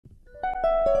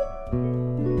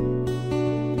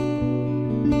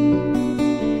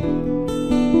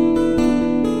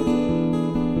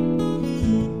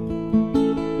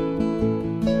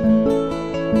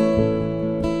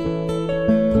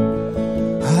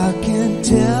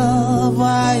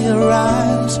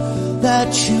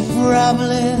That you've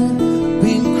probably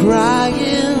been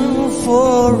crying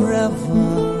forever,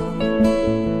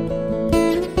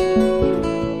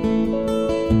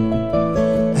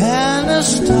 and the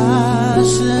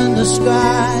stars in the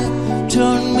sky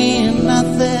don't mean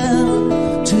nothing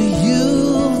to you.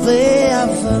 They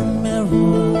have a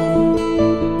mirror.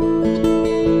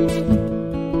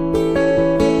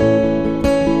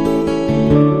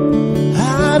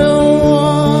 I don't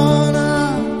wanna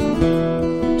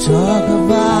talk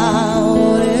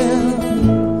about it,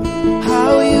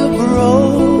 how you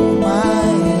broke my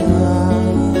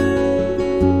heart.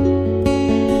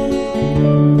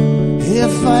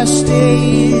 If I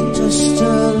stay just a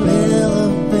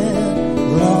little bit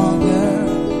longer,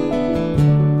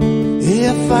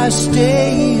 if I stay,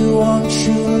 won't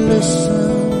you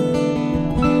listen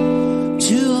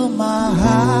to my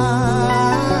heart?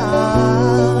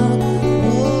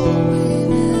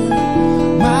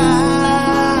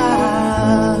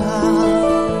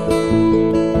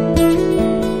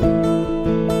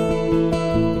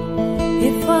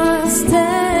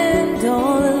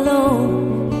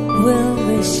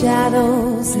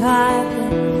 Shadows hide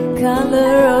the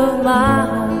color of my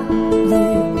heart,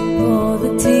 blue for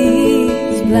the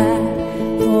tears, black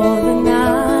for the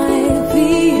night.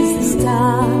 Peace, the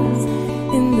stars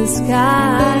in the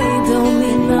sky don't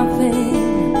mean nothing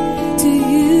to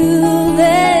you.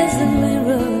 There's a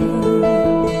mirror.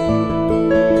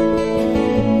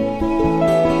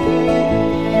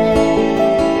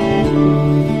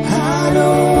 I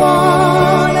don't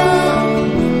wanna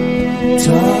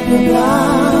talk about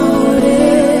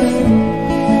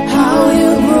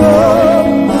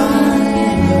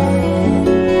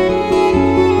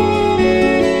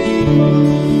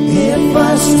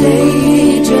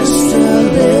stay just a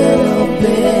little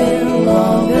bit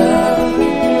longer.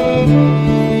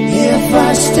 If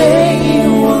I stay,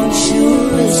 won't you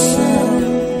listen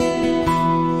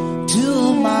to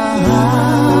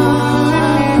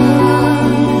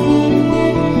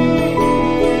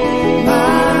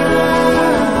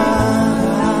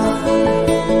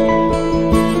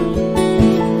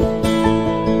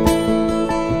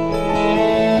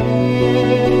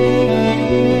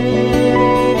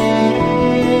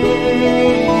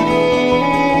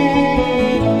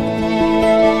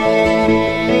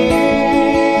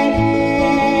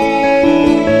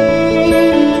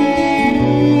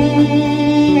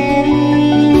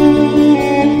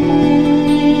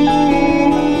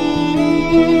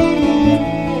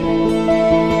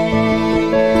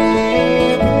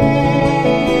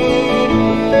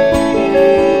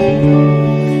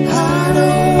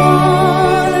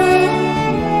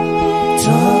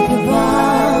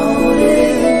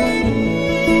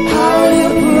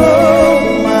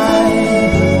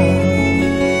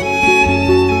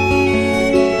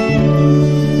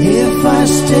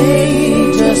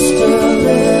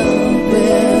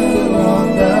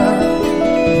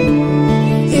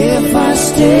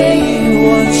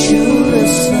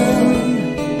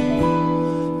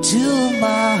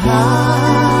my heart?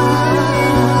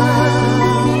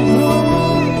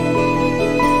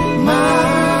 My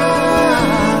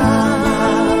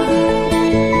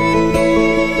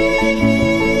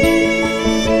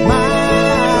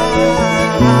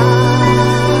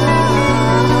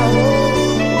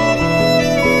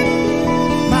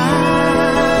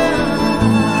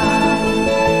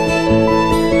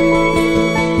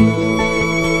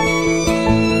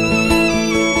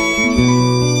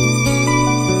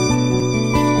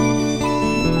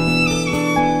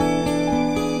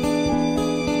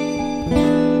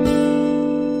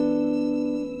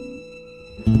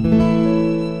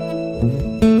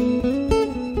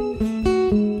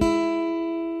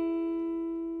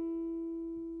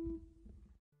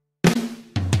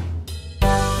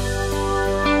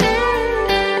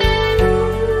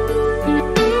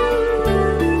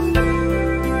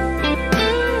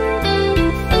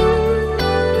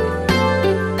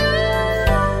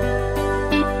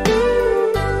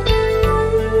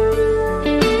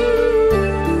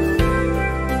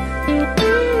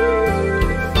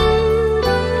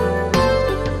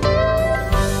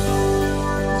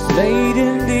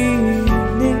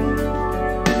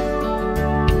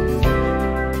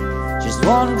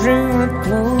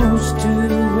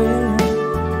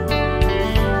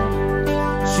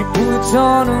puts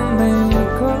on her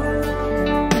makeup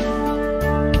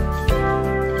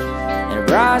and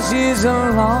brushes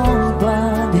her long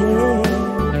blonde hair.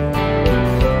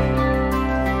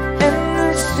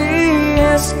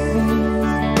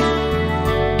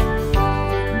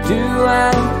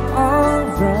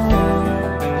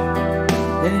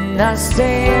 I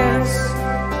say yes,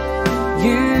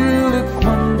 you look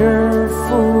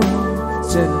wonderful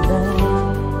tonight.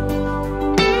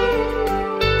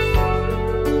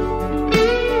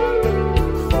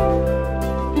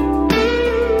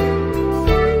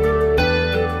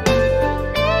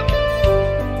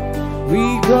 We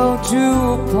go to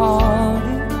a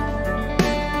party,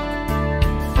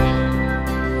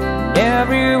 and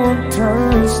everyone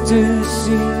turns to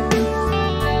see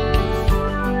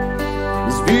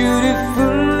this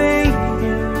beautiful lady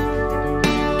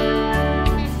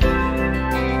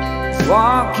is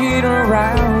walking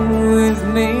around with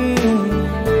me.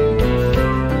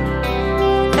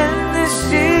 And then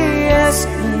she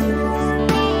asks me,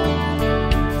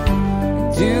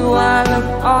 do I look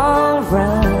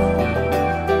alright?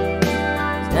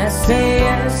 I say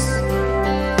yes,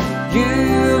 you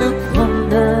look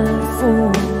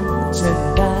wonderful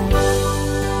tonight.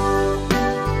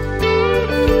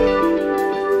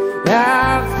 I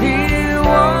feel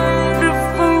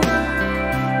wonderful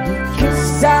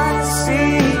because I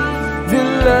see the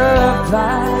love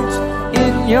light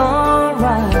in your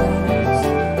eyes,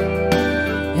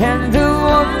 and the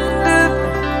wonder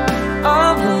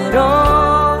of it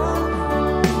all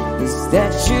is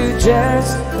that you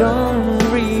just don't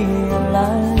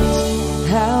realize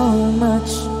how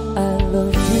much I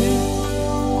love you.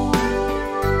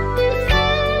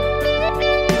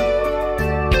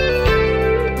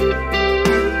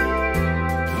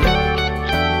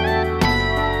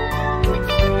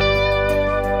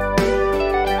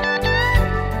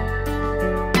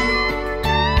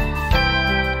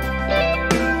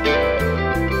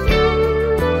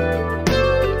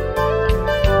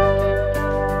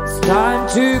 It's time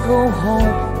to go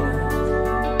home.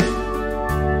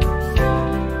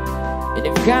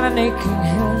 Got an aching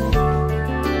head,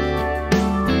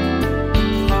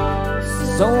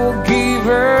 so give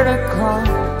her the car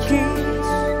keys.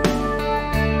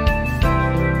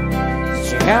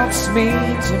 She helps me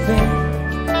to bed,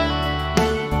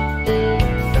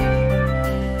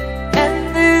 and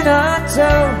then I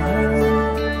tell her,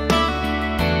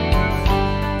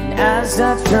 and as I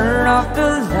turn off the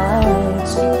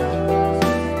lights,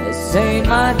 I say,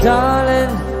 my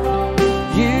darling,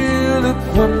 you look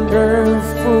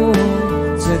wonderful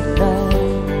tonight.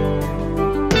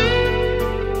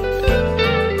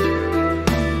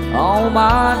 Oh,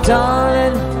 my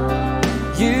darling,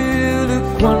 you look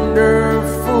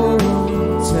wonderful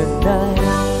tonight.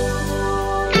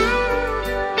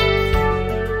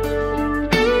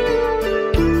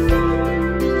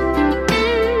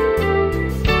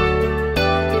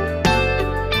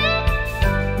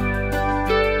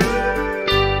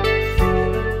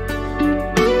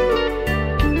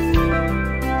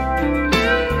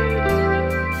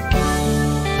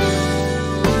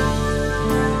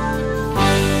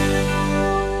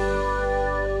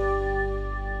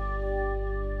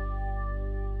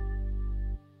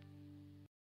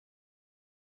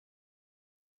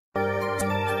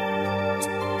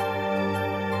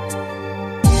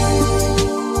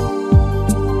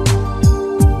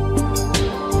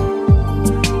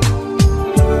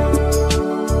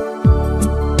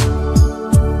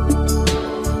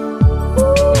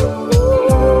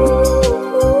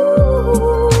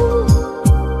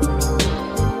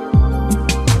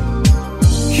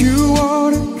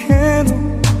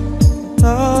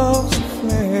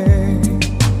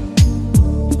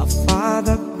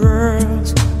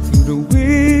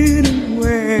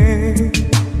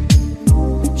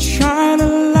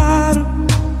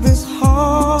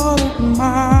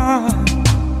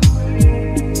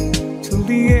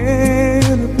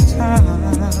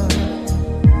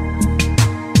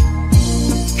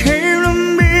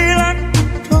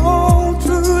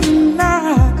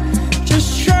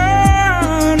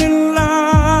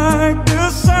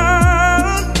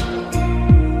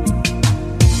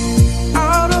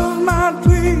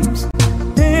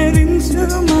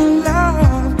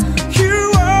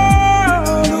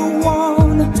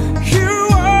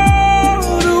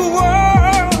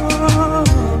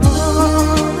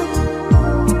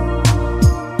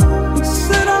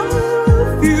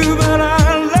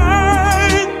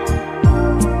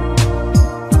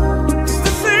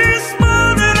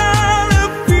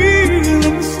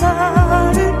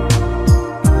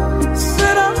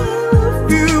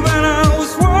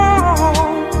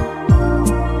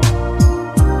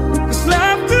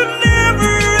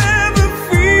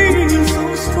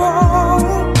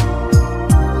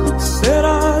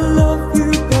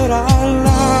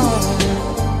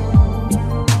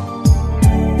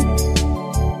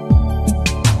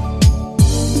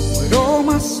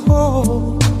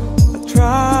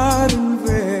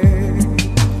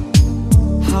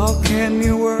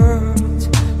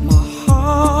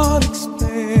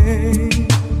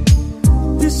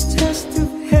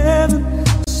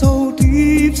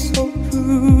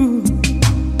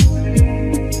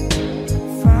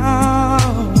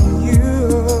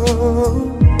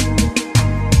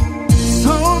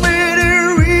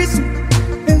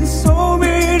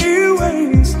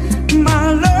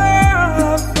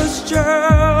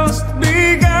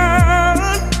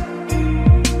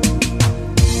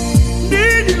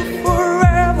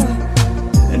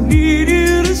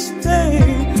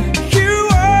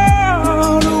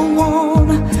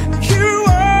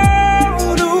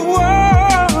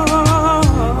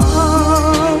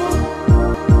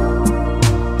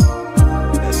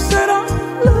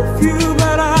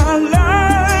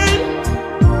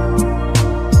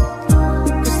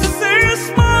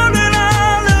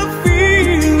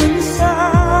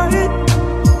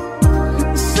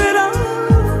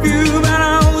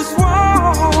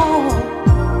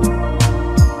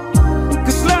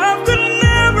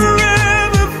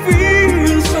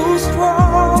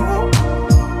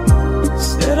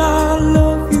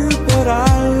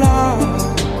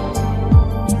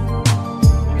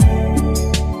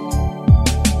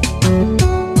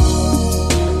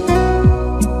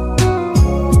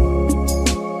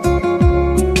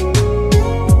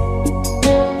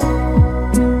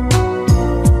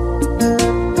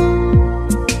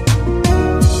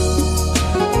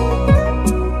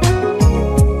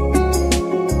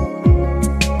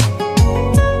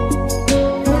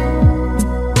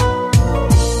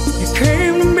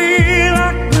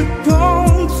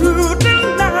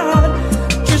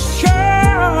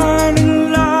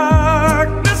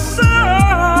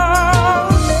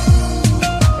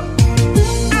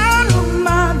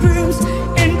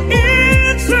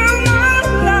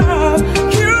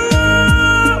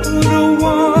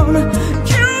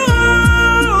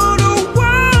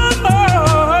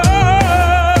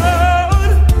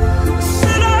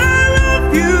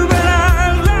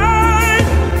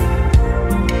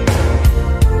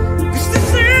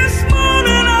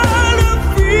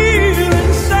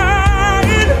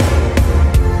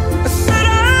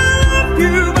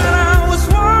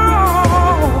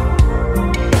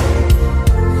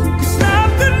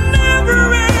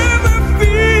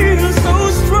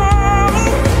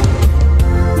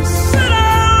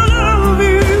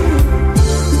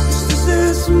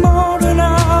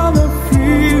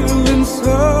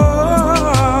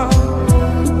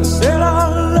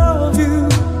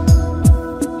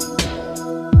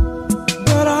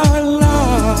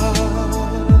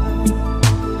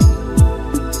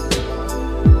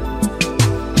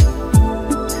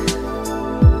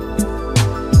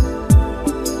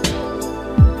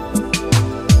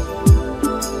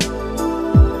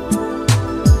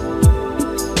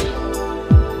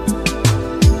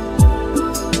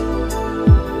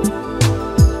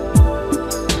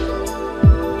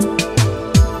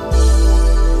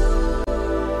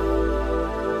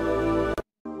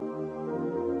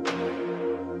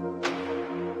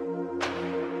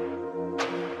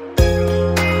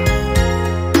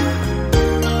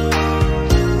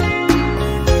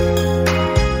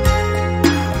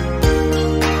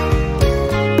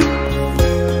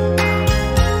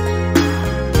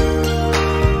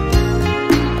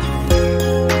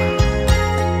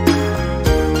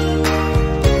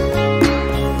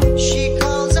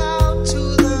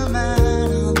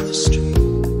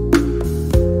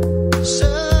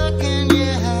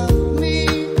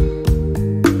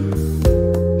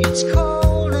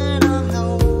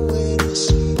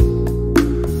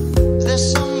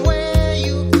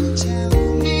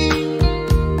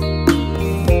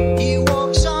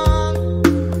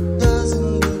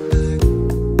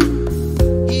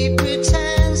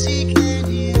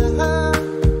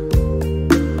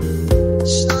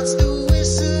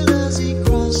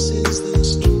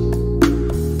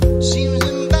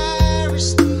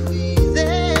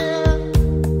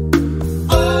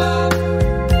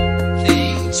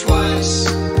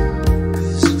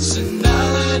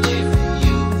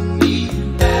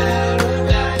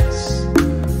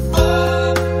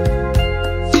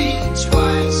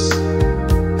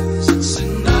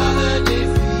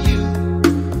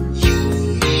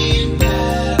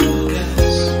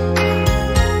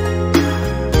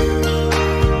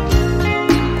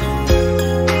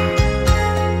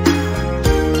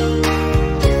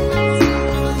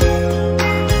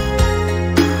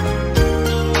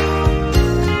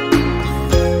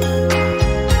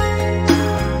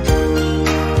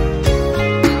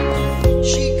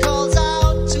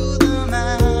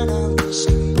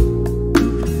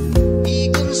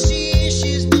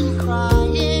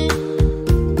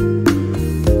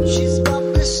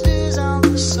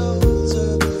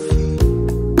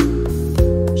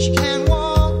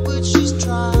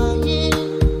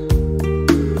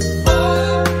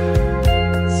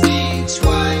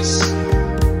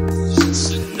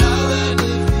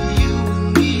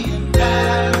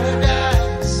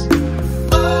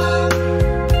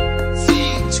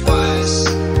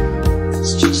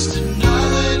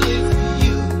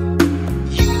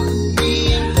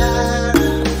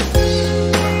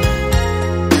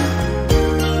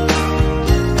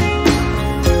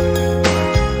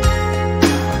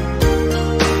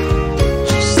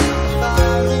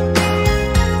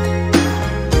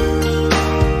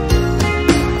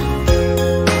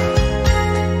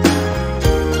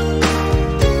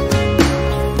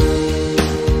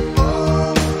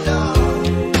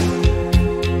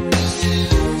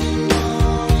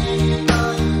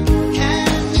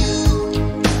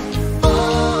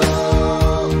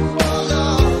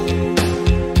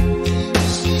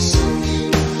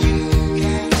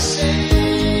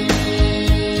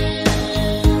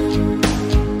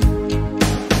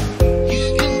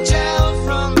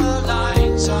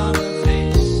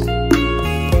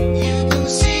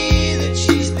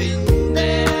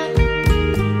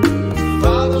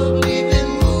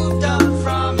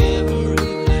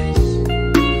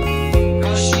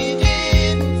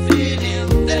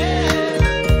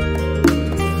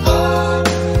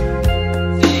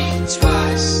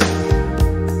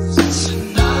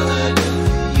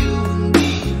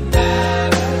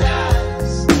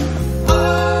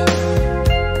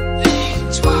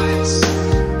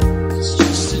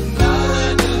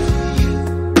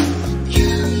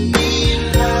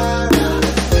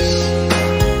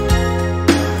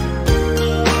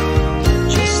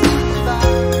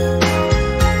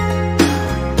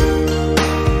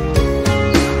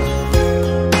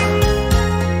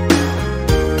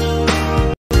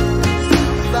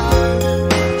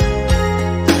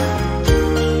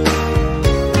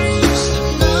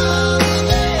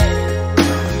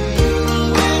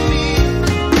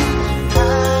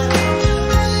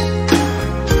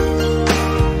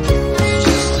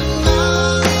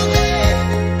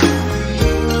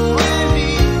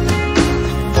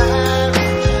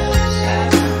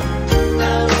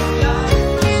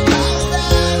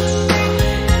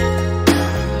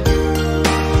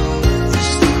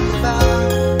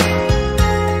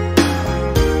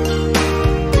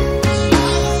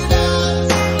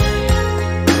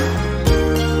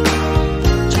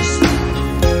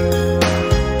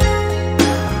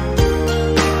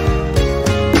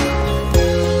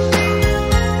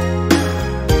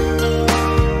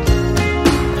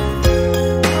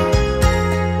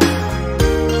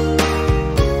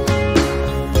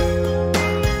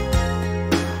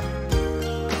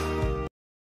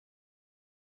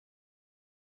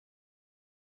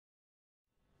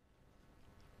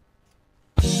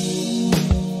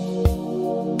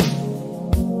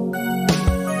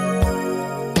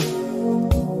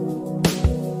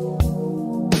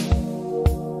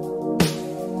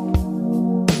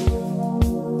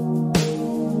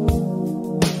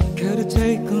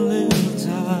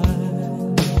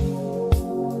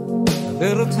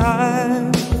 little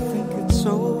time to think it's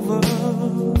over.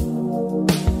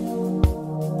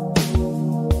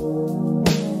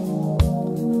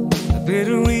 I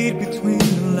better read between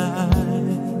the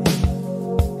lines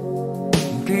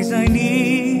in case I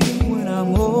need when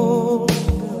I'm older.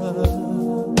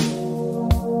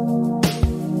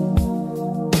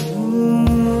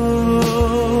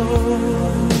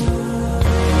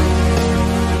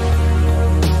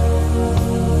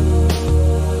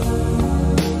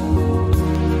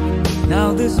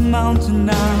 Now this mountain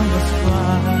I must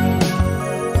climb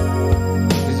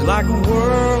is like a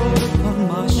world upon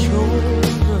my shoulder.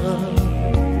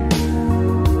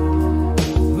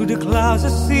 Through the clouds I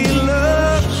see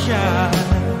love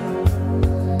shine.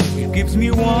 It gives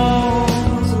me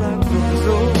warmth like it was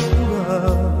over.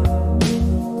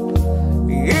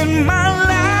 In my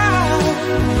life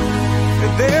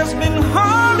there's been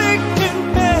heartache and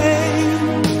pain.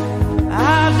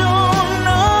 I don't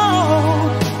know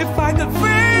if I could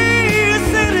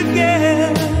face it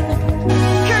again.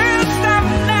 Can't stop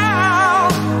now.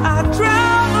 I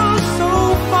traveled so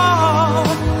far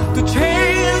to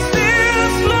change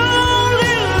this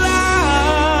lonely life.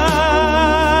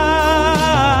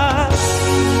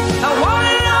 I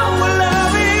wanna know what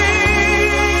love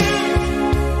is.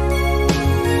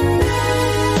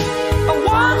 I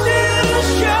want you to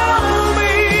show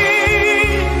me.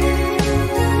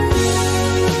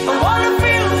 I wanna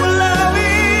feel what love is.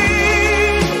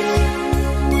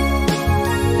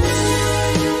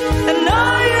 And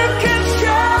all you can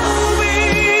show me.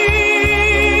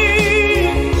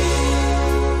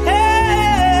 Hey.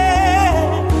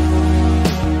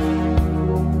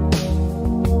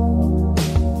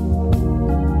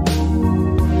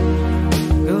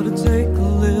 Gotta take a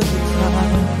little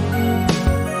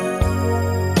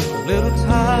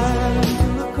time to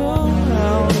look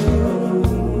around me.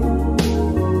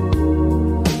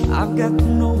 I've got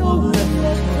no one left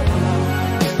to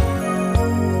hide.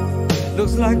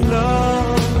 Looks like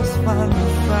love has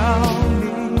finally found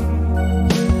me.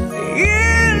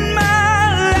 In my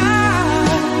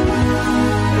life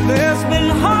there's been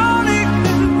heartache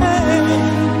and pain.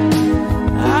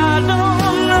 I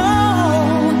don't know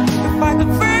if I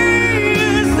could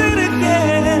face it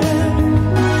again.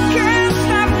 Can't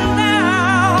stop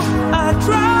now. I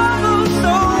traveled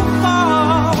so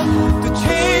far to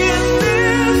change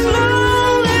this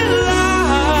lonely life.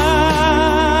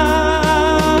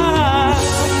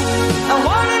 I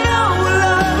wanna know what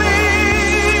love is.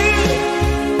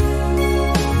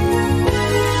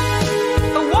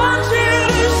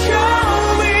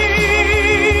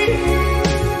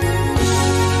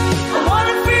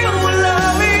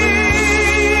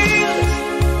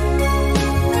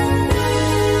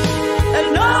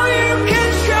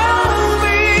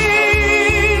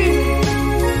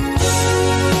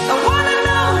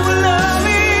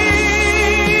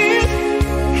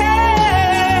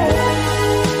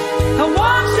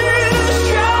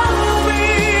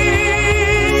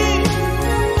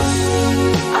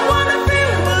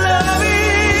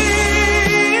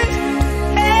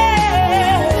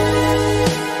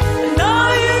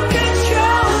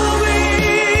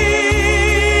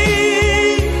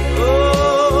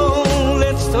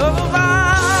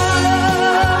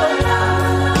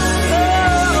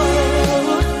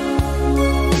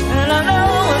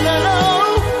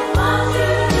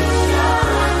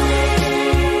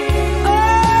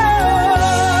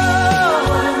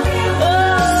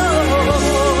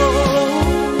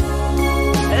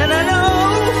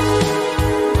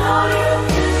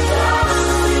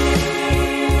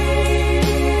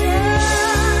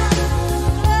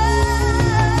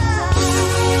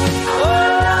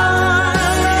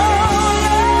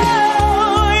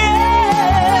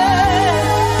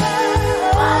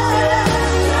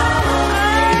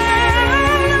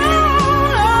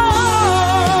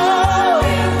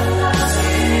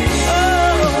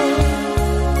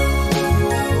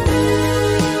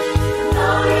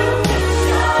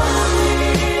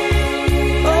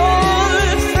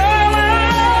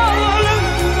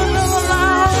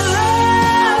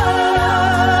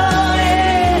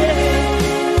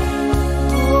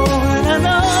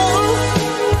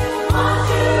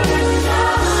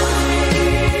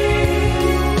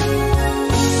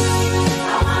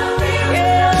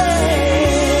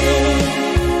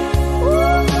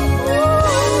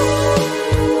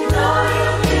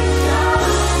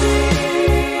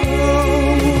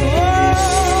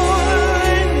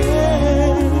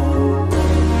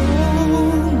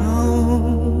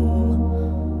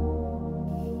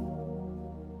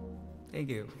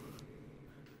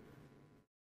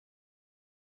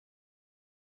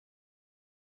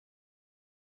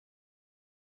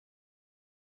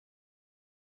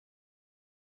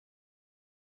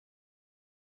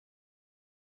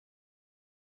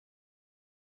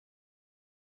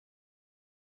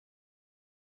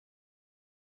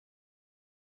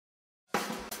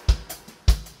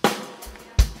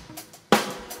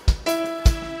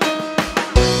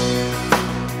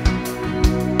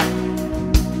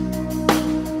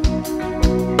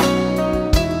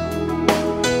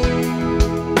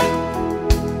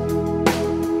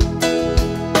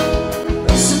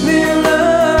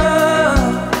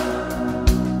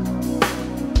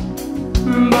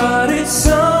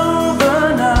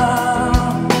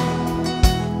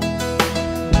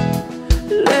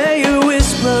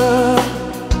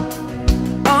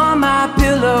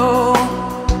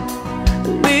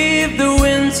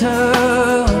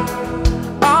 shelter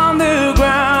on the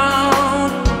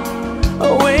ground.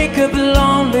 I wake up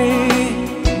lonely,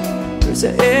 there's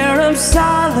an air of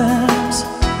silence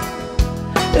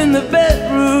in the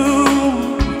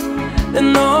bedroom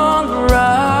and all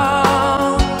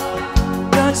around.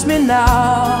 Touch me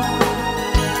now,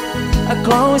 I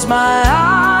close my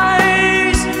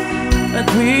eyes and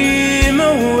dream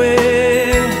away.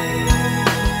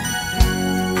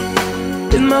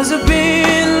 It must have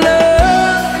been love,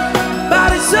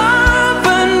 but it's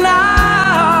over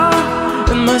now.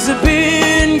 It must have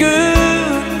been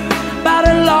good, but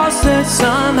I lost it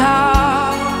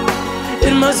somehow.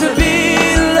 It must have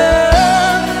been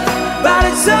love, but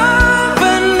it's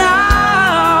over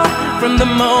now. From the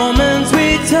moment we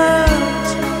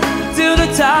touched till the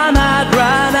time I'd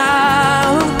run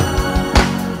out.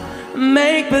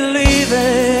 Make believe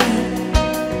it,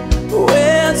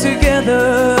 we're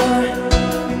together,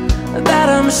 that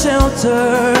I'm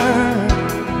sheltered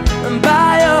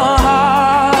by your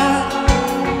heart.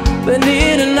 But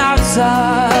in and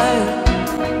outside,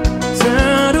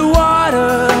 turn to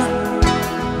water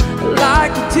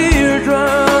like a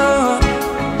teardrop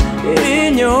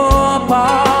in your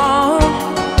palm.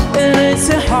 And it's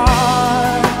a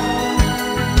hard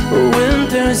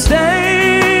winter's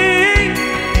day,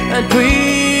 I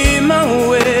dream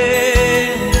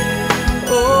away.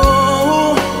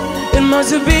 Oh, it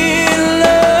must have been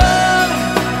love,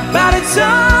 but it's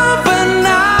over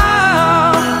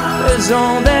now. It's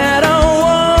all that I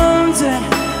wanted,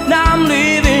 now I'm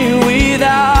living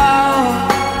without.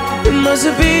 It must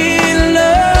have been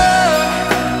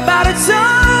love, but it's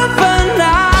over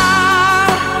now.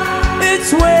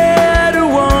 It's where the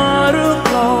water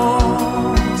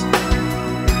flows,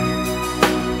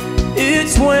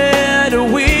 it's where the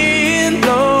wind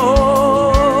blows.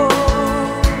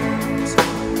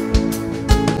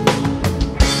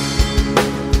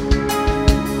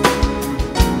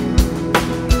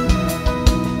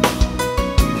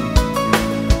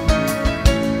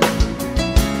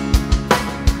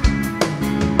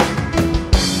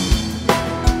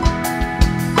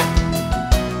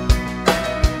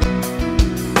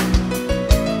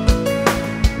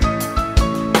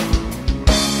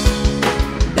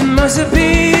 It must have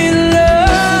been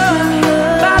love,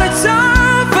 but it's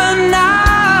over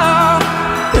now.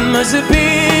 It must have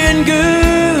been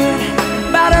good,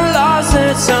 but I lost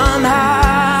it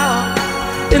somehow.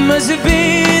 It must have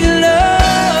been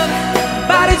love,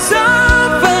 but it's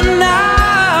over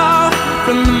now.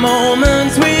 From the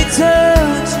moment we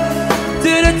touched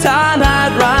to the time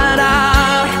I'd run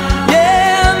out.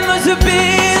 Yeah, it must have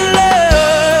been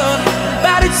love,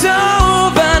 but it's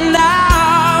over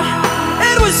now.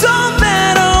 It was all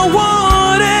that I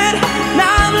wanted,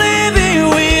 now I'm living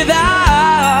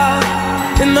without.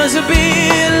 It must have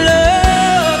been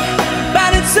love,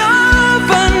 but it's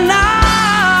over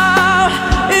now.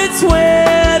 It's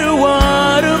where the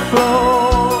water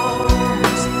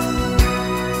flows,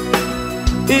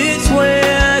 it's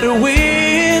where the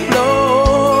wind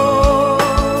blows.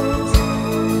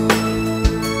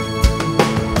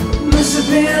 Must have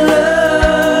been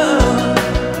love,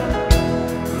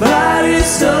 but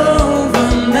it's over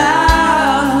now.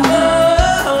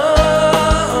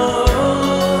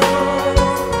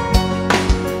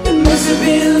 It must have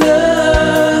been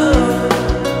love,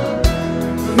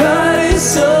 but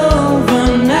it's over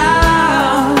now.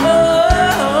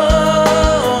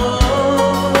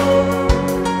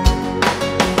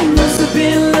 It must have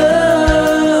been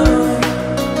love,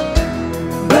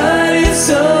 but it's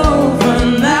over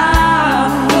now.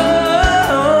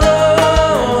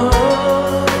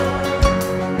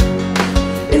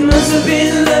 It must have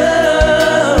been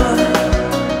love,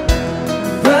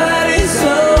 but it's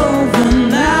over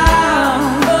now.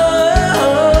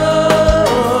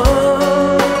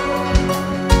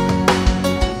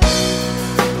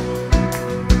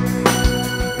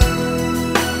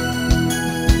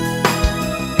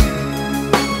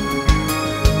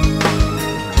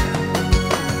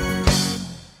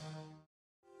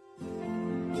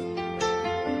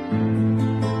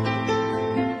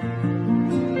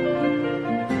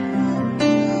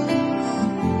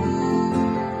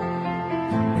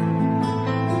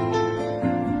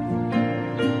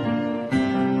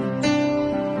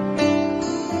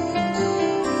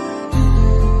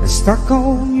 Stuck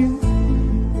on you,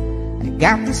 I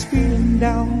got this feeling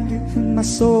down deep in my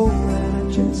soul that I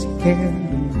just can't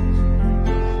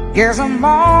lose. Guess I'm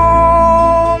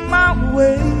on my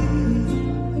way.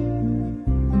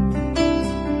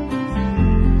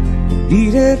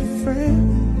 Needed a friend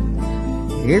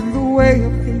in the way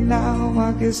of me now.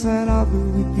 I guess that I'll be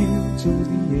with you till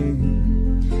the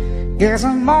end. Guess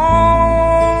I'm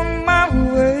on my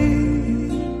way.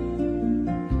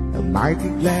 might be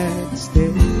glad to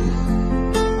stay.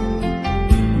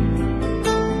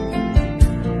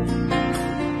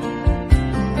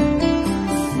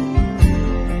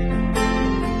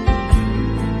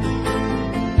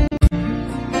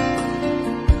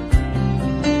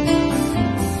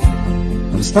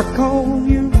 I'm stuck on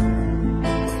you,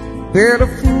 been a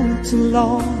fool too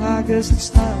long. I guess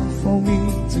it's time for me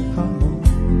to come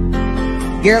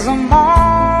home. Guess I'm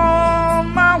on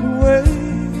my way.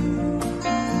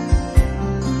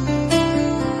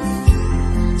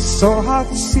 So hard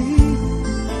to see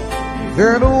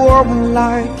that a woman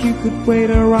like you could wait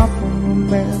around for a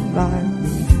man like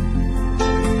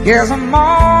me. Guess I'm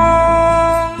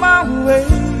on my way.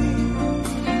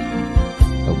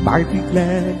 I might be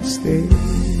glad to stay.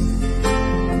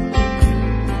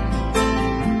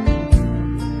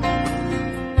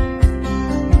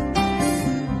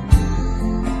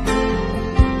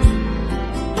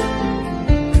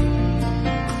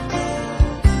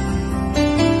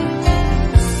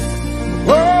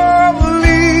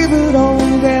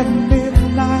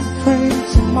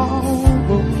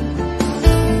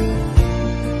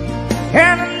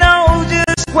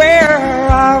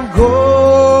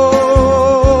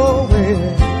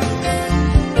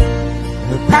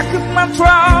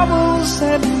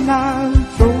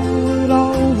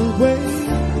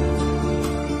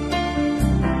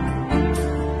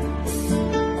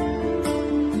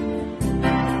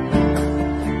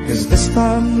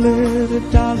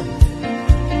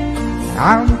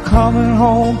 I'm coming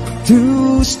home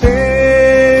to stay.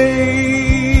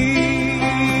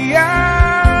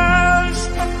 I'm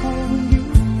stuck on you.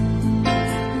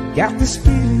 Got this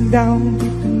feeling down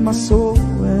deep in my soul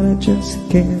and I just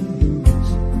can't lose.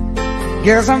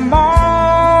 Guess I'm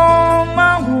on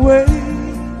my way.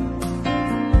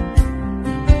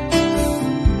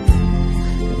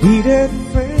 Need a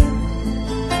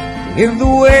friend in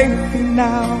the way you feel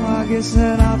now. I guess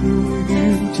that I'll be with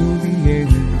you till the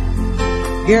end.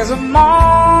 Guess I'm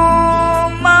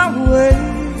on my way.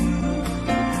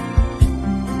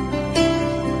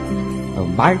 I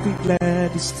might be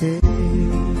glad to stay.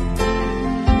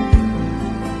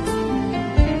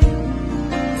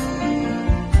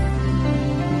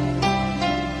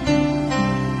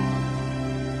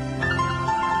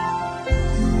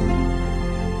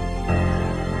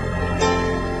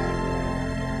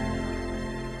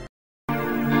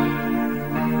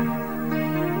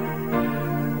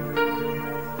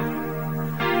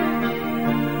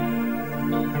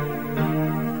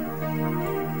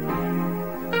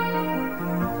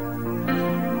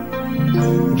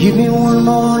 Give me one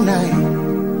more night,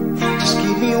 just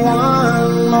give me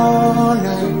one more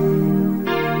night.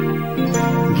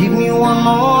 Give me one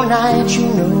more night, you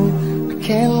know I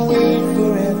can't wait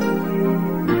forever.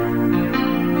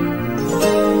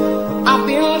 I've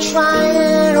been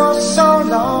trying oh so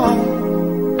long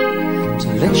to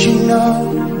let you know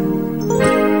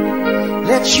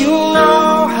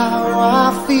how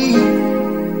I feel.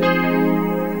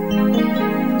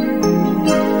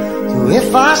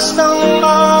 If I stumble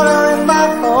or if I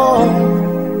fall,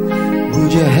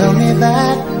 would you help me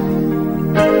back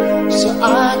so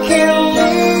I can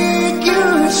make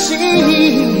you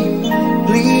see?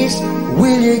 Please,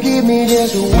 will you give me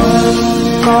just one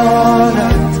more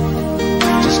night?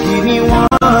 Just give me one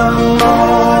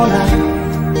more night.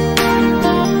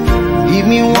 Give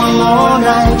me one more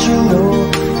night, you know,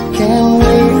 can't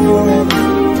wait forever.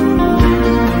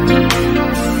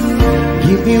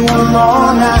 Give me one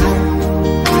more night.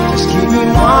 Give me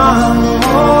one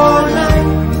more night.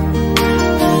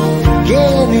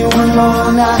 Give me one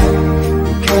more night,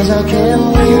 because I can't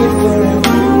wait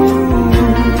forever.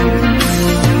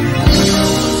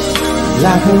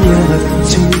 Like a river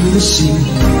to the sea,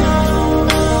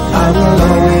 I will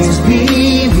always be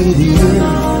with you.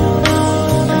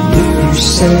 And if you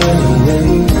sail away,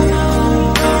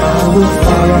 I will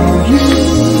follow you.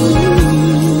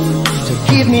 So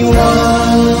give me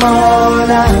one more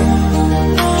night.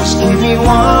 Give me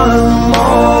one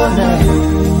more night.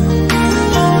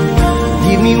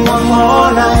 Give me one more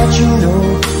night, you know,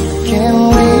 can't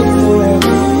wait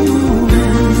forever.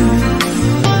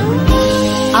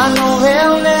 I know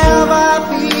there'll never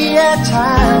be a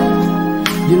time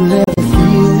you'll never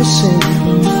feel the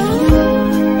same.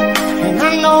 And I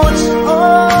know it's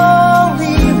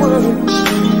only words,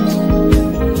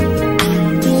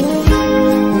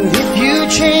 but if you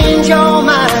change your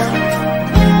mind,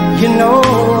 you know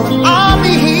I'll be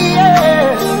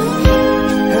here,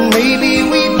 and maybe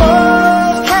we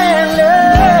both can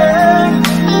learn.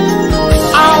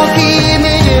 I'll give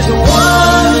me just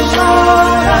one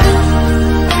more night.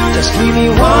 Just give me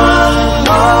one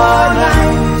more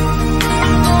night.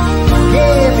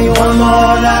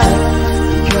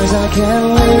 can't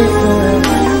wait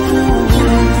forever.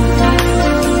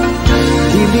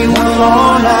 Give me one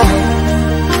more night.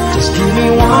 Just give me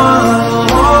one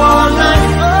more night.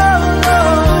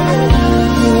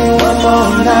 Give me one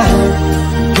more night.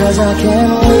 'Cause I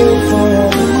can't wait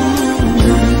forever.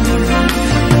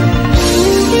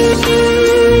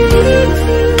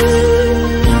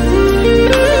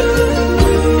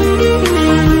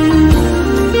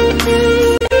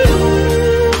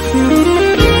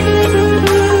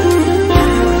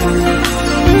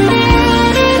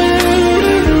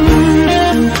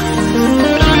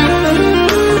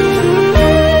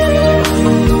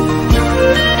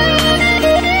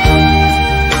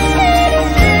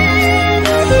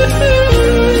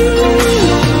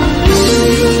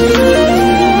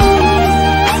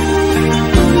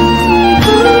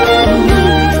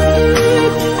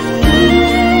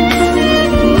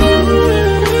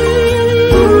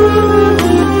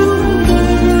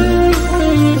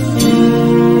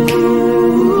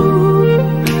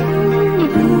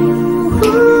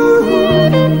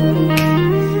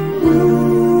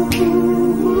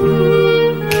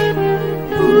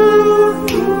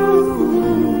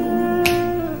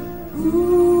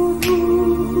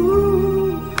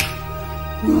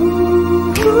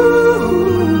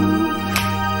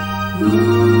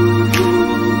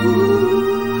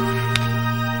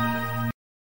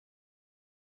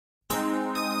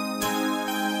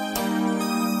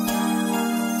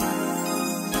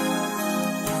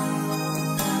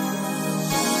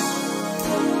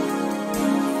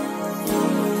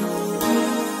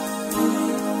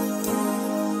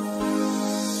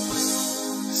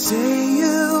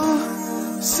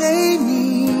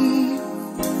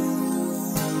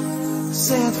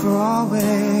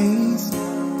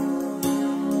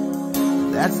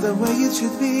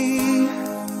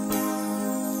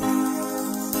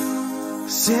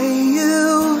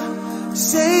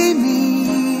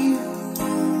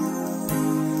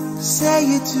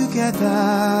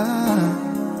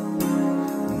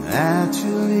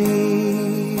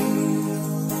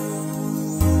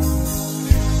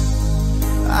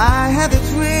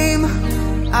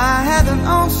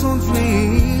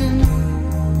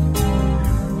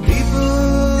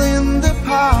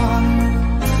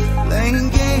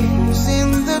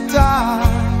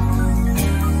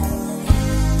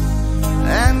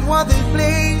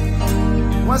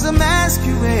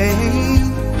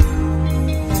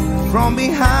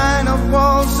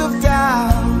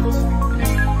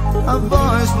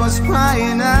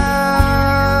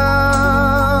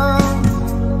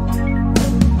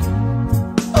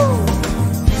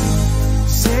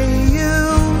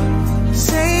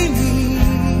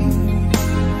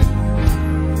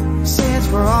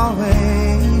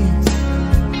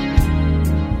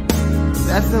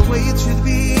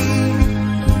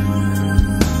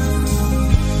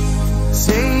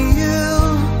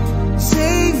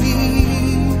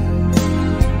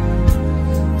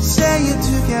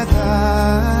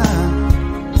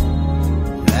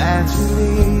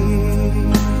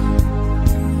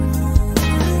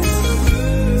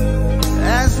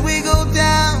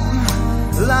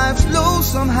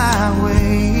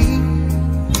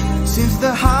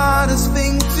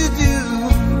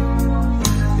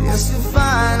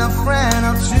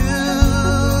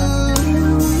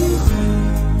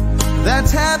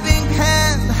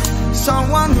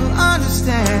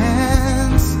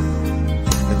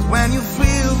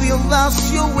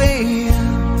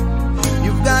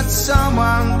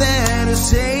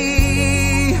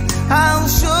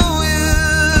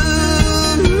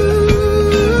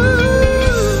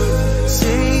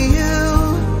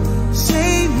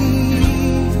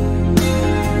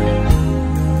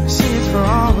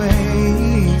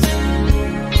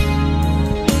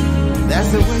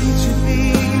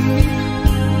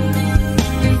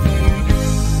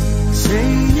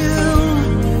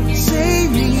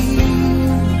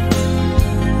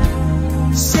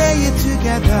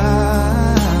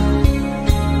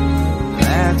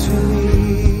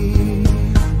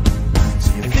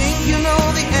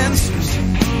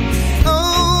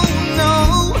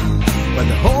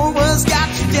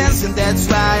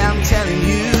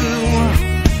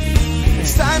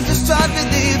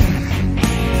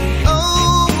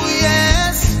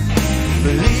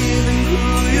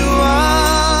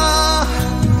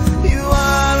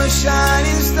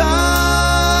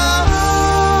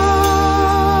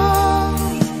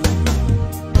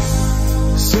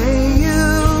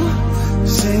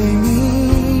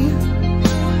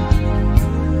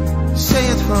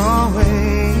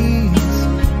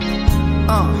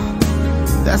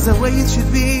 That's the way it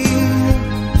should be.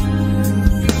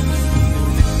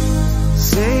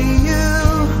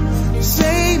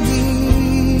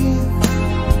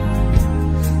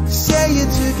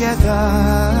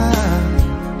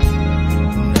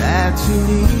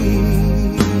 naturally.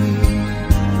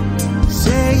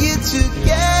 Say it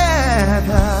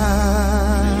together,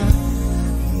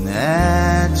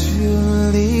 naturally.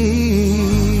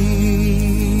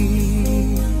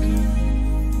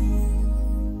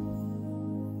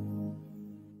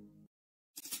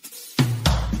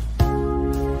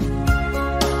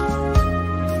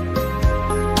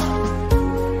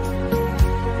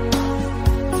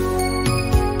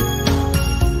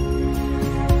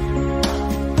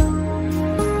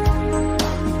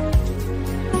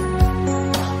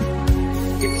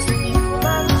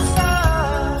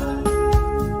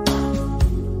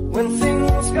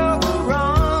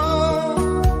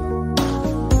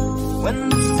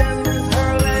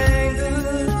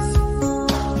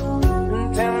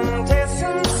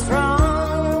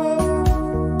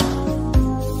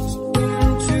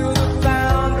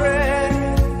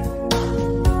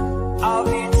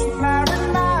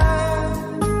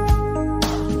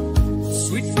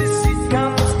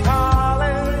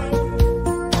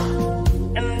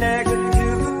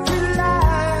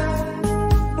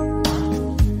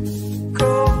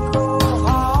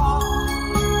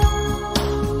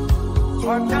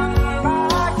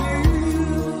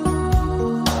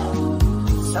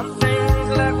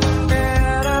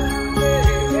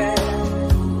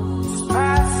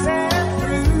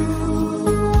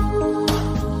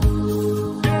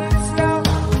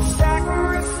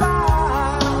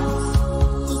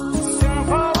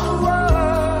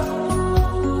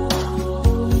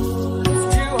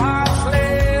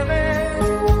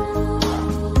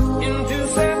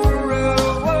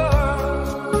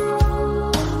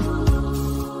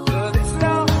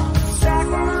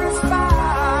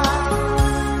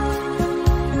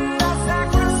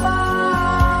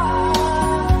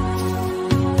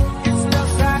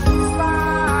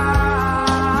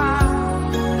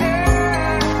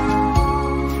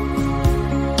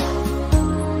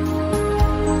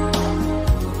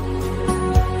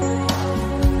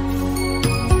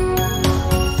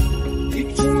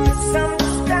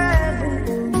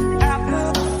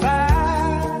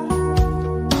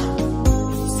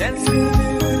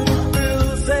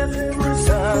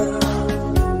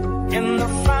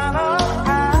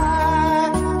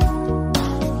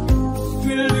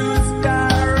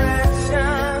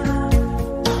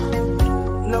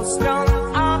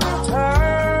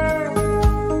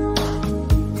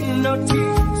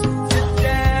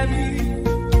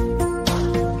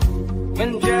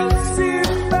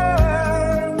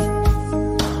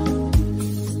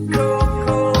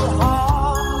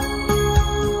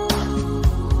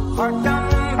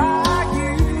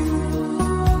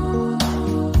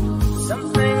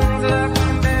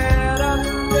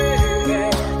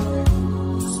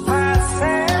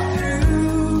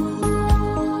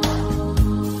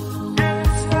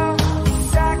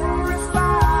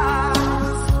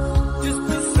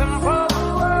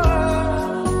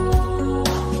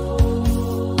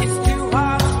 It's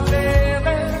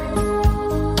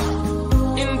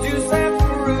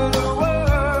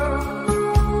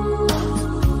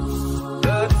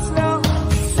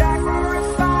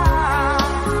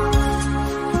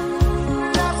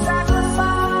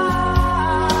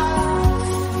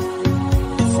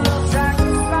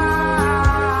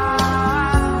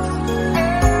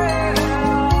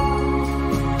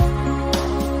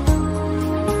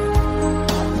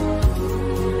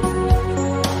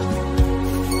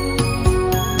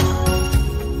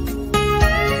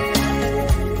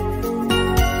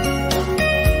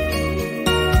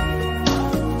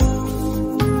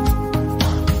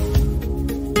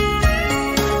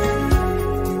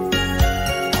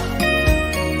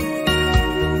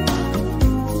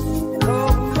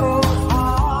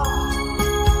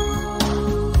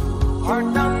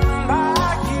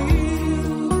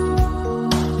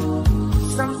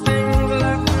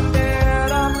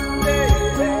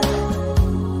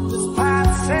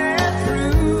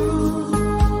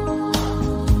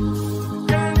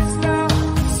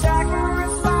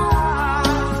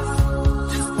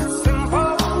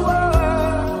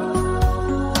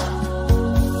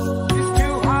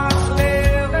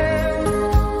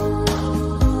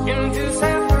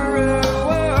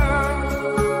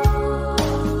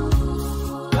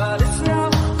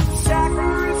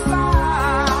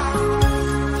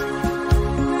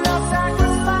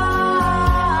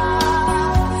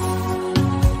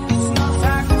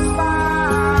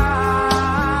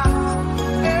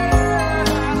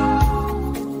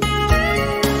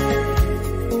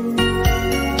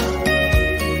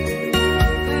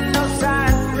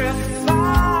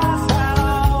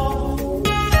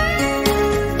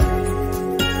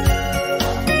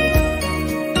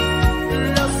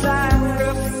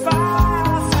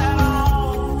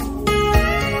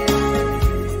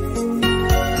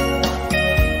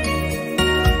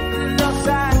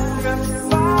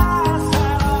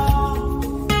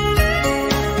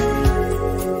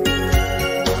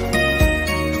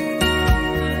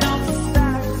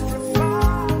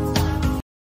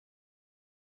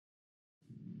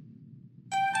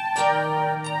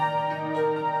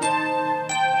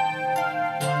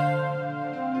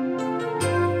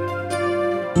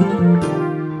I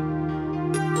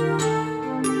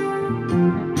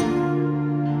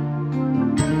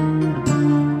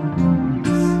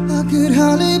could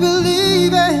hardly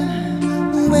believe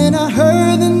it when I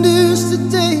heard the news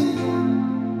today.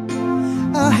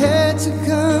 I had to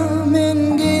come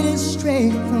and get it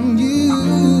straight from you.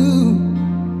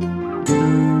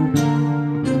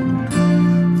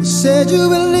 They said you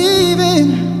were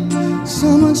leaving,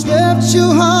 someone stripped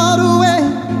your heart away.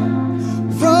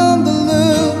 From the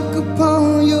look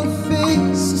upon your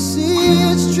face, I see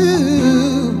it's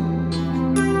true.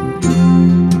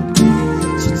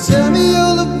 So tell me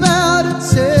all about it,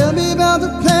 tell me about the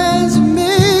plans you're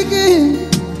making.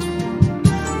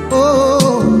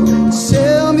 Oh,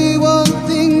 tell me one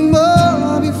thing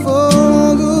more before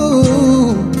I go.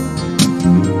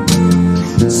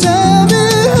 Tell me,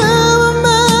 how am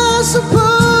I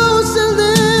supposed to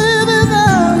live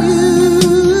without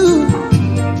you?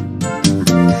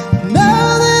 Now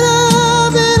that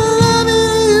I've been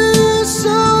loving you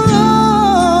so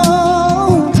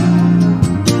long,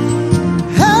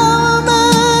 how am I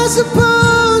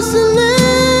supposed to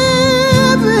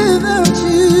live without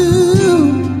you?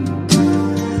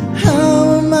 How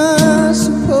am I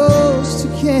supposed to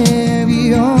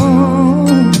carry on?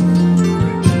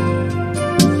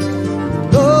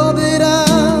 All that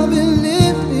I've been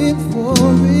living for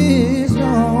is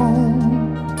gone.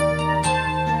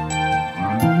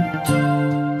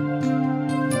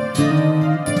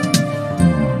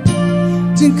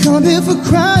 Didn't come here for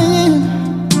crying,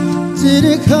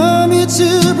 didn't come here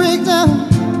to break down.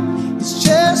 It's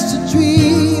just a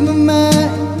dream of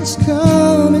mine that's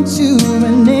coming to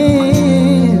an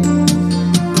end.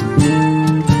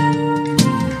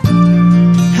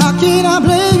 How can I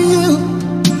blame you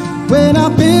when I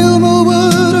build my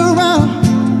world around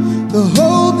the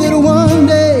hope that one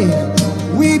day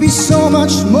we'd be so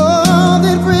much more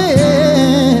than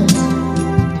friends?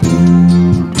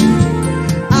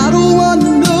 I don't want to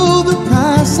know the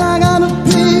price I gotta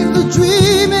pay for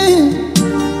dreaming.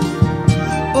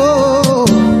 Oh,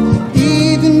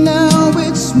 even now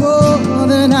it's more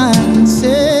than I can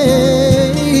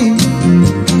say.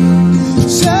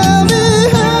 Tell me,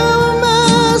 how am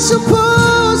I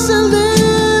supposed to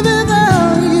live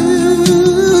without you?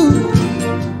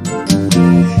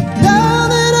 Now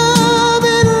that I've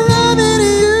been loving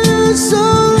you so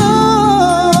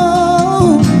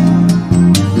long,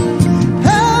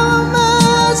 how am I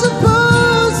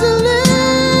supposed to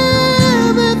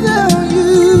live without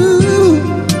you?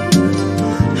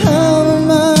 How am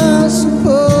I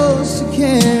supposed to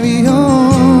carry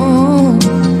on?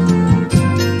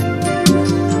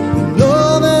 When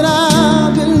all that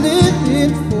I've been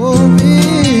living for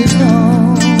is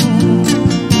gone.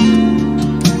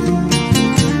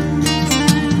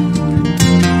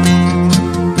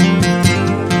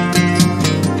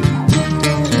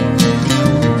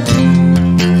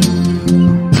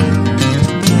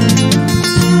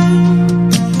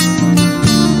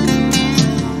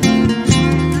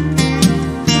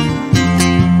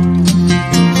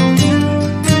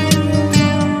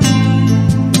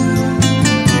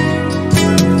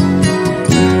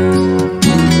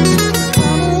 I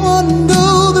don't want to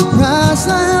know the price I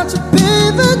have to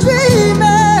pay for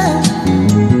dreaming.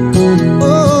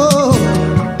 Oh,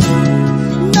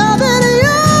 now that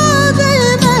your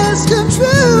dream has come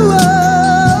true.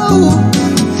 Oh,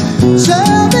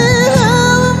 tell me,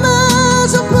 how am I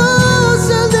supposed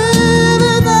to live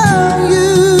without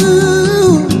you?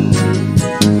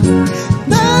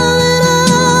 Now that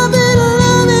I've been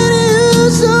loving you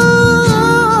so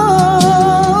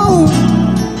long,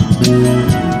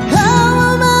 how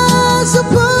am I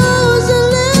supposed to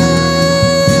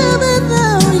live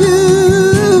without you?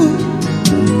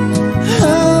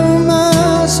 How am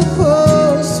I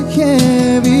supposed to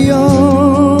carry on?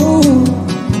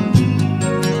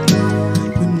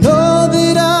 When all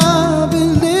that I've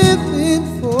been living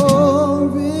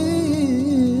for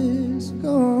is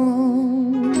gone.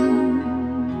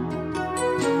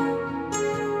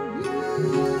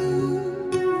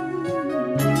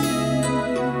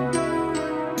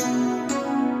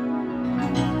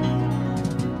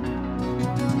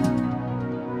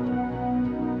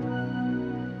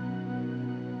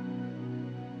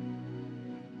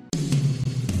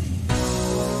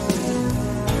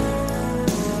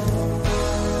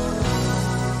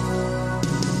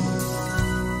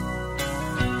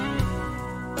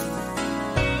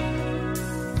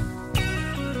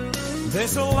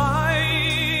 There's a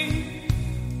light,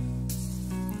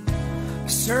 a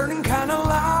certain kind of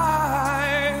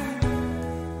light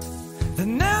that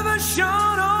never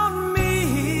shone on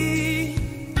me.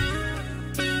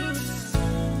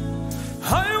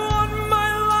 I want my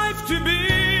life to be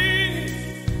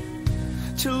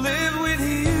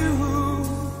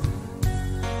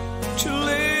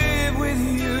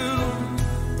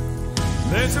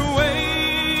There's a way.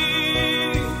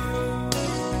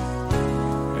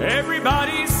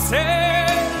 Everybody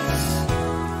says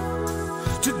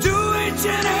to do each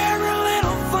and every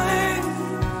little thing,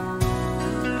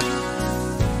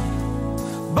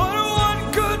 but what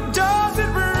good does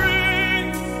it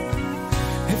bring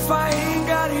if I ain't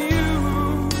got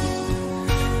you?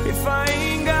 If I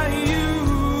ain't got you,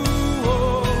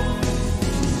 oh,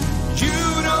 you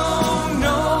don't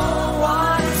know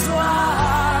what it's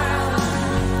like,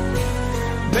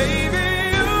 baby.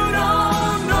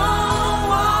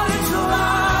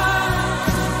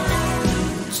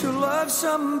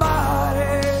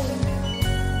 Somebody,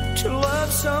 to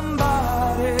love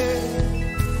somebody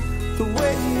the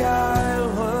way I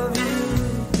love you.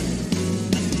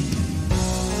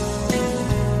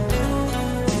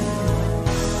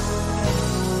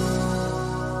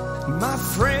 My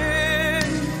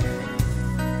friend,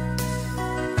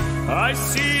 I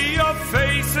see your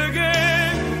face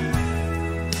again.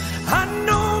 I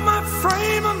know my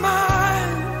frame of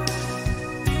mind.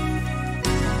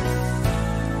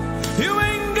 You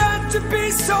ain't got to be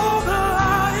so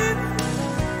blind,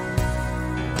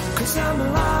 'cause I'm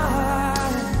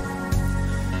blind,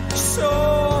 so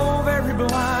very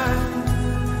blind.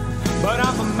 But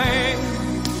I'm a man.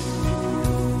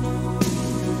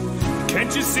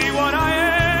 Can't you see what I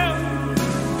am?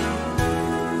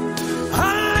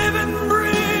 I live and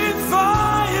breathe for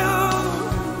you.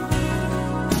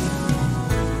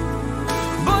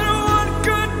 But what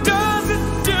good does it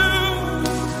do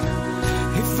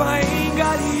if I ain't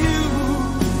got you?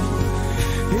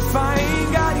 If I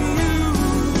ain't got you,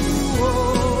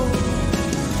 oh,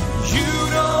 you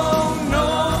don't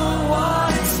know what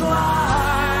it's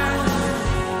like,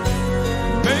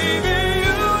 baby.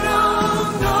 You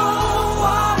don't know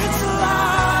what it's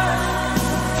like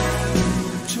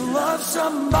to love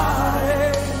somebody,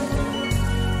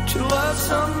 to love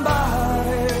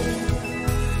somebody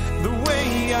the way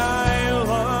I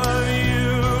love you.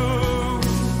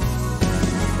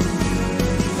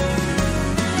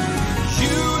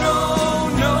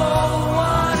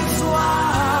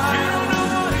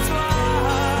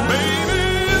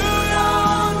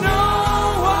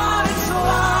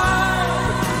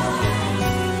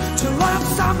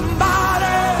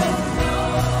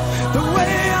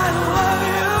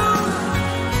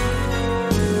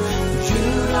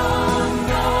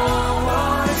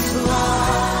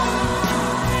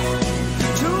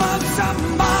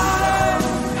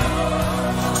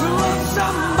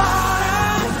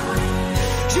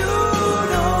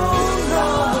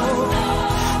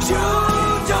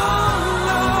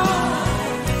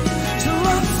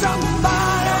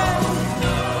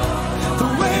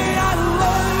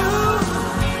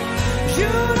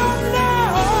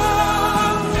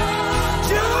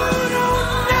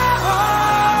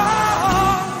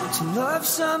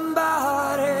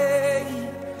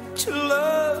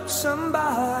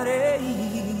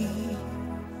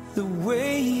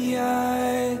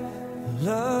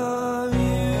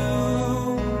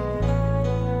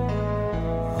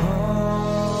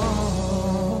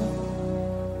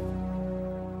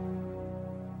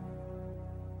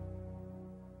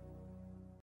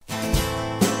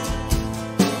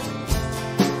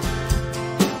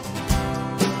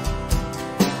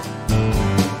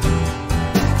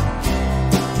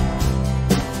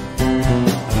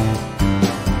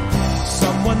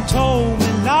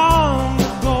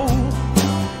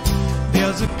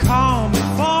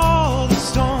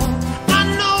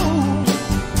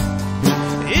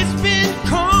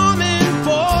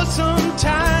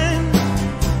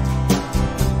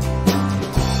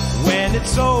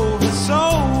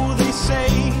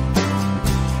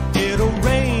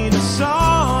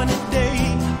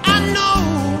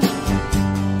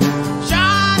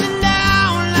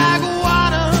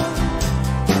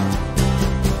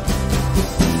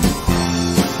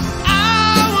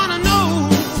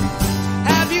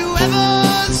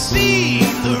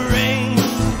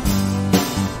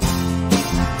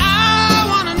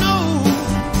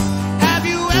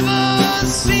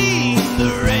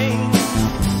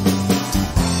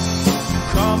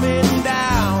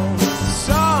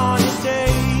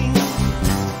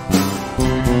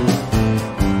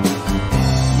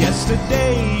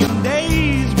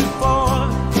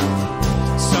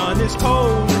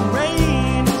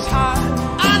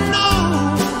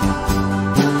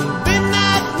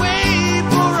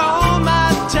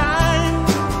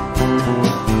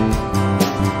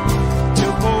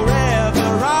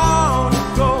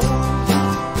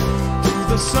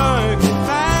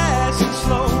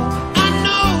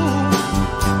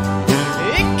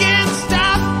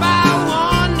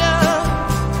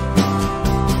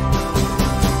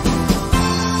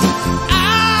 I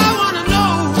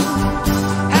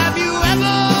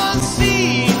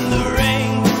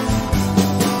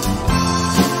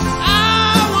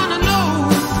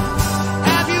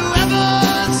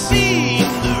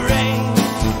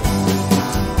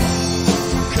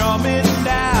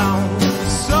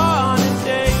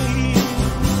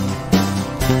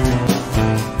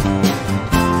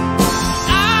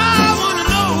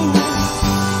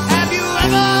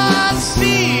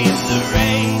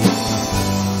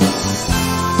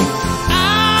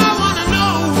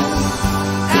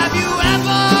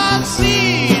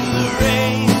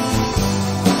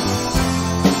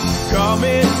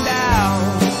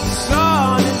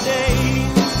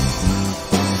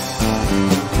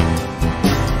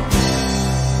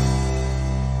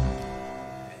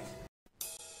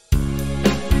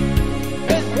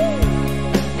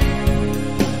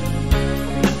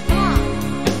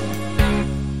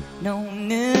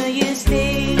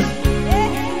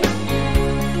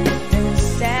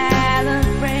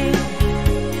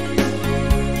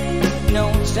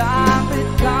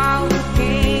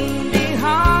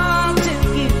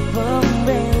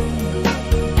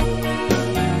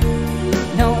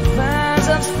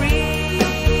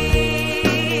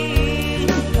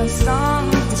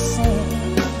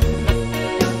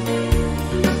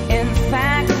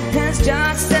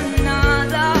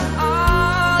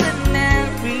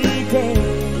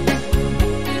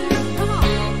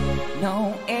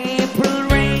no April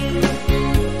rain,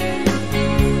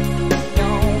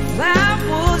 no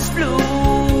flowers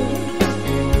bloom,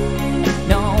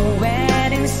 no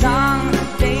wedding song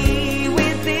day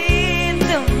within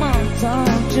the month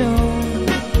of June.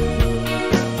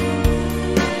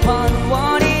 But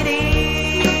what it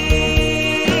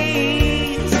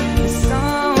is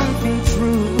something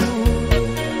true,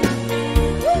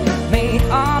 made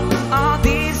up of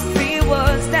these three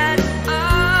words that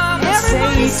I'm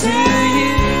saying to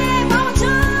you.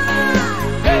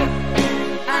 Hey.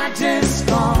 I just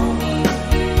want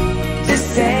to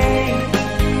say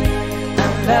I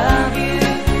love you.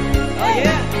 Oh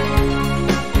yeah.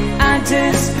 I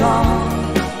just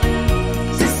want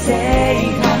to say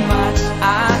how much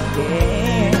I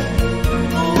care.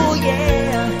 Oh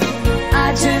yeah. I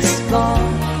just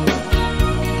want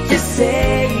to say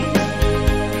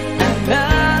I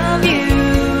love you,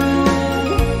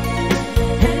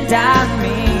 and I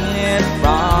mean it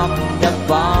from the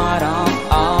bottom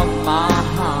of my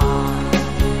heart.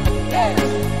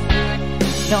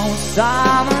 No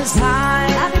summer's high,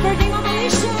 Happy birthday, Mama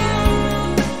Alicia.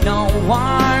 no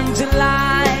warm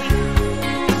July,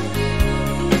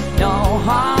 no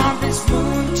harvest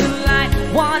moon to light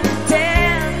one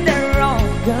tender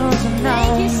old girl's night.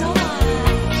 Thank you so much.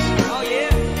 Oh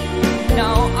yeah.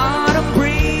 No autumn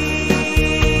breeze,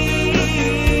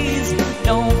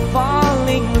 no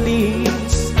falling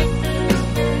leaves,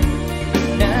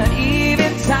 not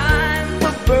even time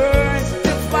for birds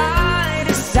to fly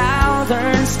the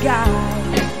southern sky.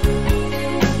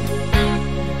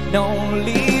 No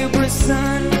Libra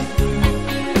sun,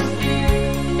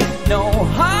 no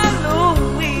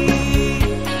Halloween,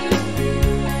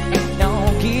 no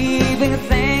giving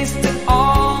thanks to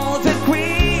all the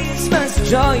Christmas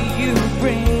joy you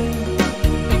bring.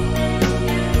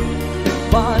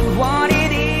 But what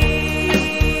it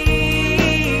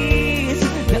is,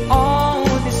 the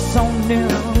old is so new,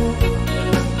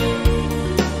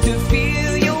 to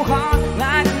feel your heart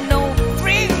like no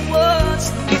three words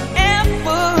can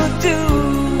ever do.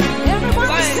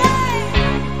 Everybody say,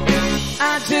 I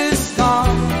just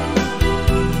want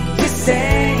to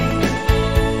say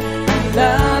I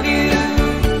love you.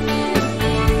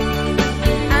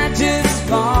 I just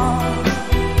want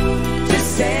to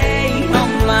say how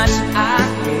much I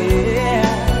care.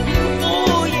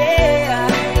 Oh yeah.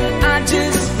 I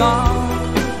just want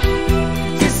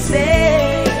to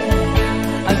say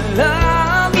I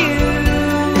love you,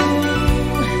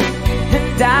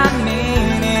 and I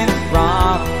mean it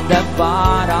from the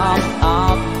bottom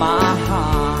of my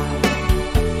heart.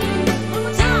 one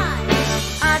more time.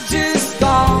 I just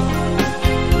want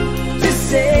to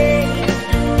say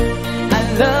I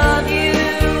love you.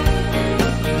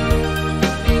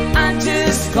 I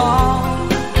just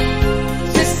want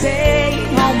to say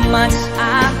how much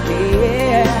I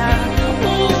care.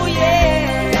 Oh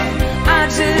yeah. I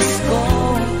just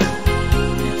want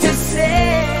to say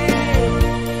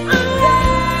I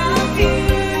love you,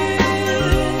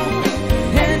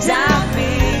 and I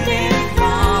mean it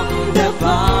from the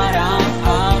bottom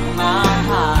of my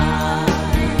heart.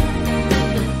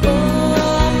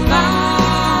 Oh my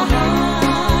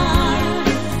heart,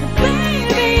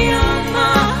 baby, you're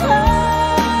my heart.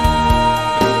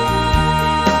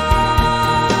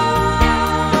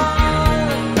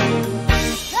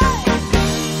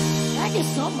 Thank you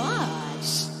so much.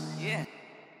 Yeah.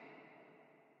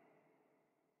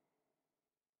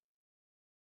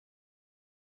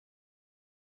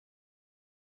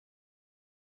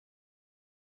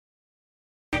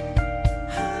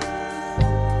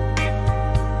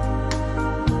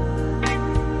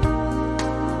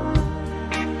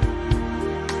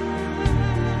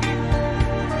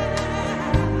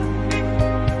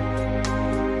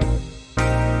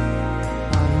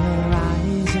 Your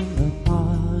eyes in the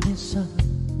morning sun,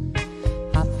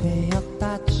 I feel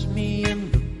touch me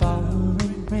in the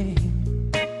pouring rain.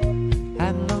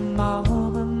 And the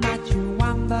moment that you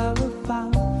wander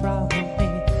far from me,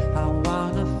 I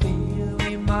wanna feel you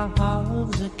in my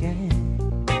arms again.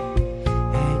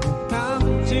 And you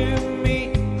come to me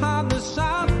on the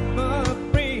summer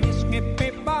breeze, keep me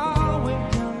born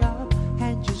with your love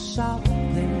and your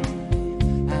softly,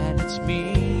 and it's me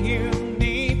you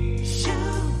need. Show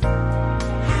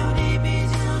how deep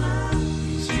is your love?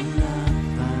 Is your love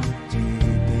how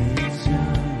deep is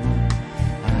your love?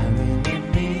 I really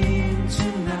need to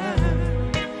know,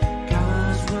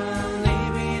 'cause we're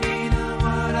living in a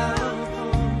world of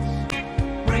force,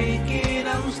 breaking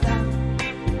those down.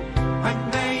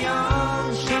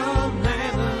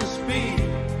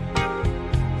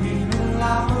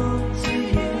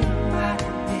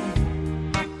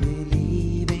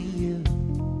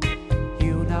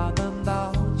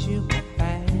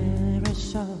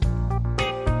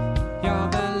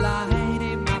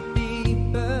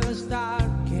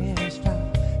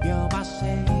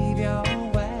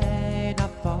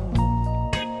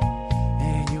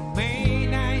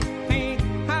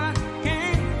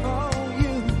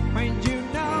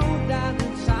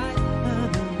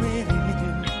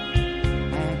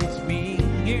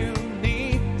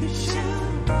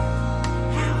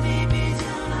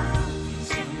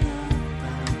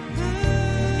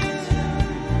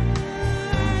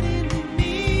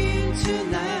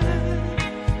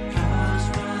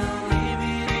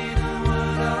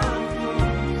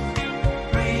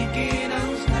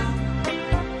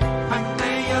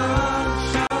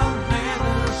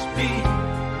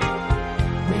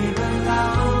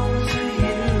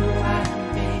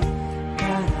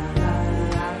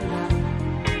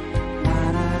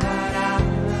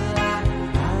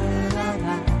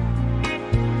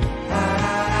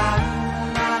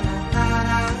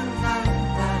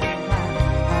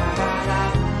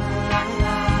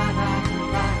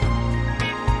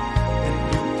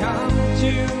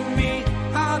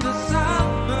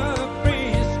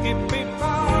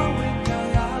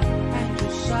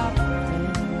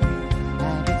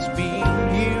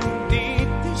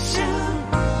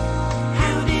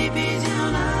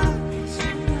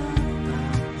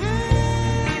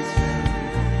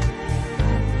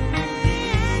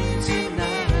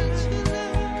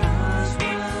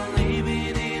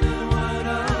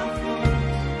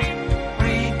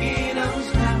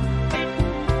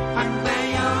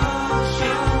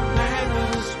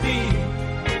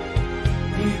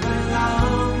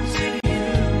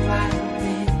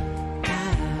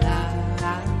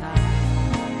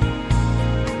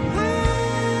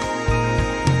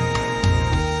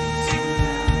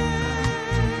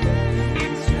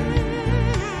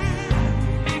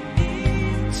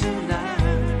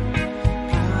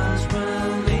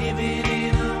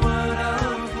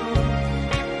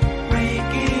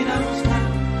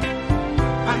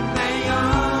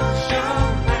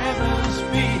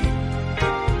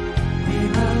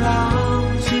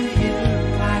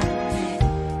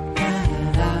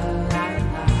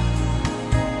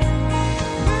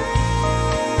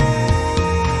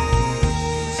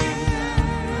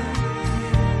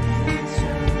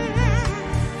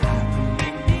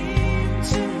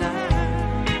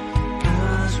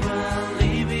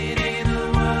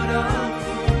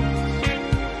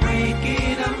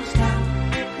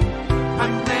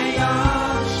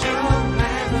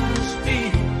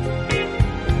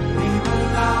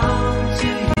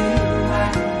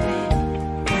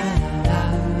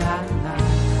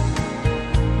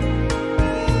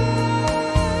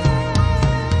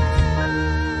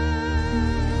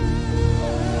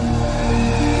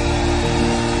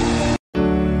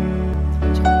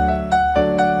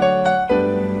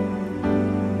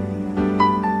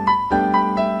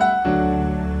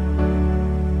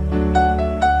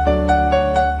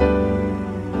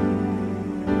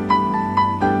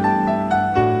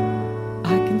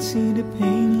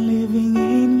 seen living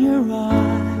in your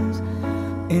eyes,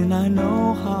 and I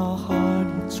know how hard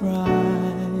you try.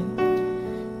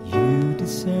 You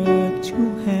deserve to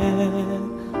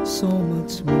have so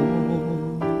much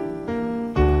more.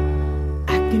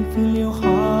 I can feel your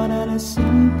heart and I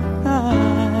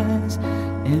sympathize,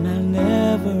 and I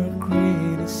never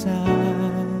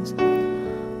criticize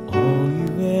all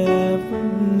you've ever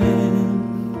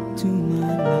meant to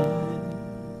my life.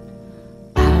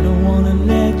 I don't wanna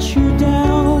let you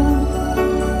down,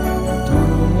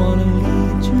 don't wanna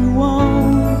lead you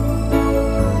on.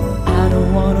 I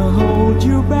don't wanna hold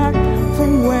you back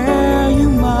from where you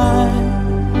might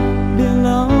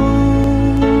belong.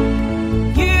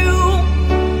 You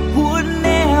would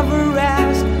never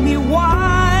ask me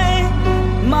why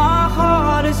my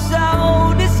heart is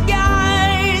so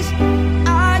disguised.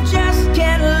 I just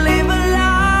can't live a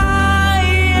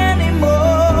lie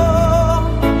anymore.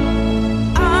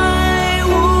 I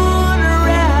would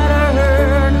rather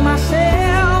hurt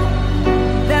myself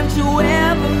than to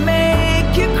ever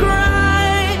make you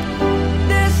cry.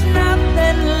 There's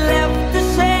nothing left to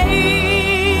say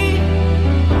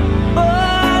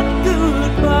but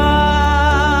goodbye.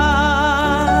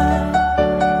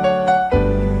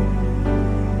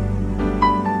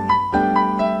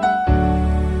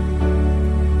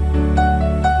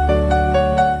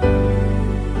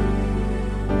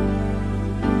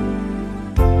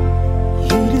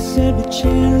 You deserve a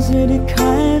chance at a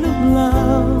kind of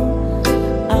love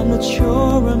I'm not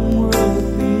sure I'm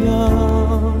worthy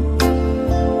of.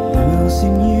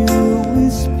 Losing you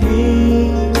is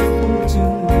painful to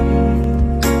me.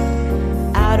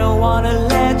 I don't wanna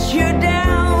let you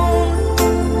down,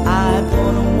 I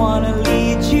don't wanna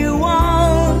lead you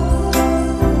on.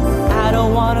 I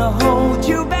don't wanna hold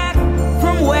you back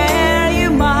from where you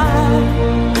might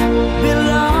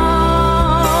belong.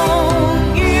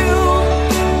 You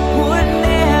would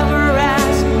never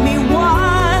ask me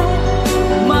why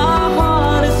my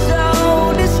heart is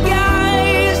so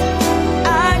disguised.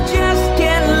 I just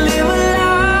can't live a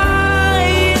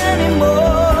lie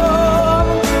anymore.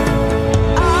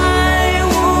 I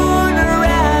would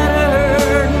rather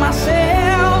hurt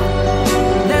myself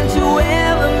than to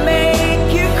ever make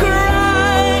you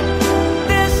cry.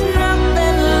 There's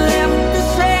nothing left to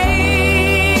say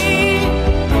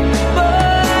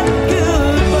but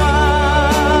goodbye.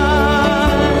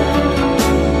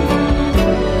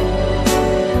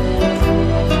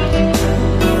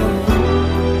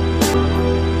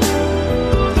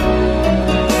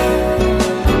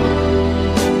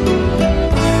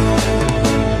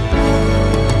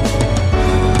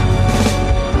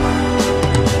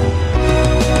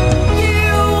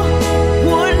 You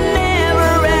would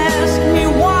never ask me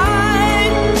why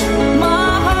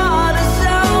my heart is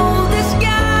so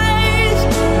disguised.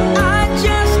 I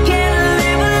just can't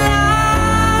live a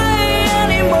lie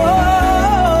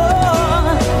anymore.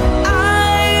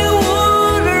 I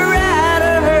would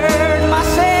rather hurt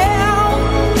myself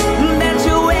than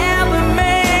to ever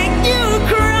make you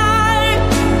cry.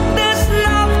 There's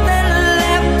nothing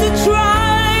left to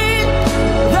try,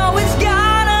 though it's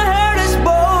gonna hurt us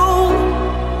both.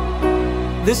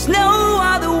 There's no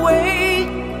other way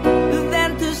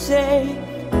than to say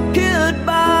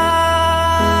goodbye.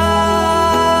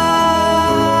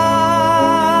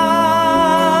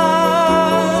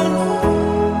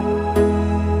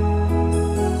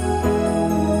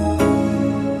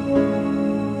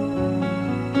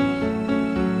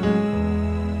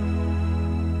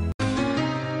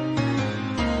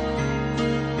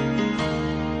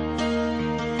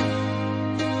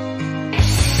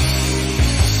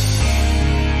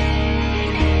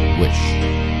 Wish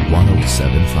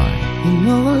 1075. You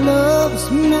know our love's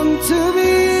meant to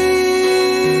be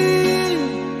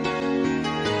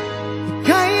the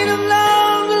kind of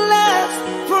love that lasts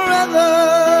forever.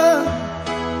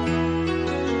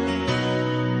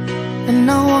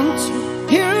 And I want you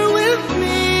here with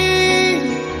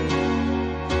me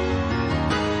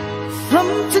from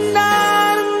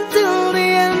tonight until the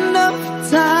end of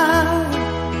time.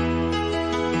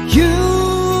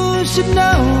 You should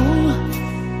know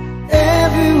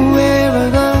everywhere I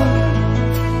go,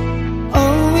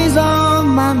 always on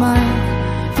my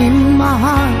mind, in my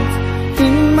heart,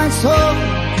 in my soul.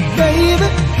 Baby,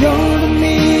 you're the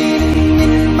meaning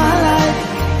in my life.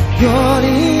 You're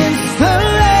the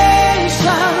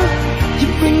inspiration. You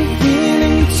bring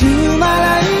feeling to my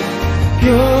life.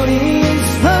 You're the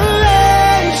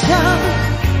inspiration.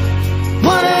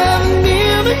 Whatever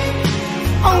near me,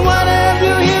 or whatever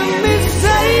you hear me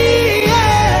say,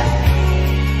 yeah.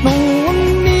 No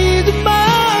one needs a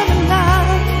man than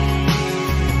I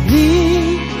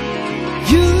need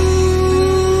you.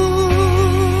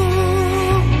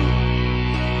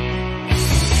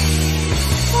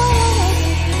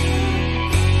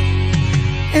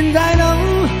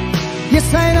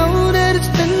 I know that it's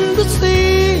been the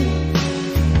same.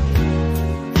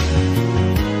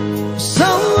 So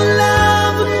in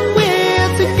love and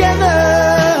we're together.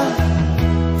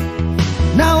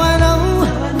 Now I know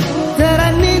that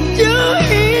I need you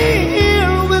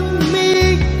here with me.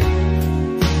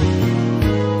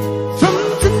 From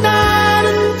tonight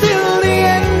until the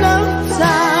end of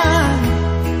time,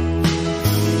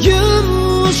 you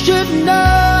should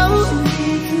know.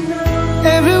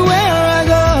 Everywhere I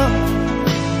go,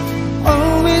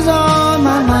 always on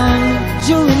my mind.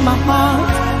 You're in my heart,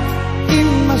 in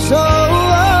my soul.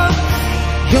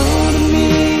 You're the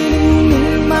meaning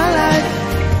in my life.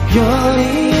 You're the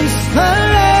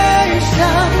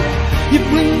inspiration. You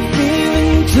bring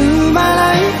feeling to my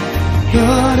life.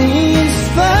 You're the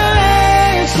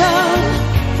inspiration.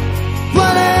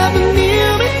 Whatever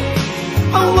near me,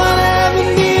 or whatever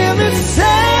near me,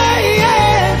 say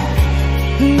it.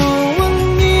 No one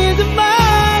needs a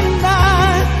man and I.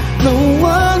 No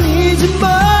one needs a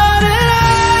man and I.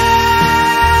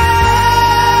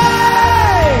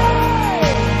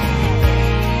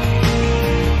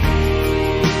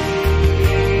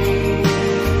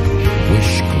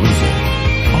 Wish Cruiser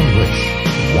on Wish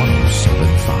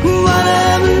 1075.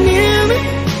 Whatever near me,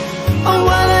 or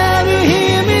whatever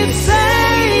hear me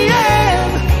say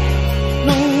it.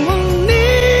 No one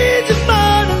needs a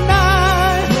man and I.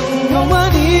 No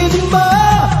one needs a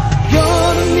man.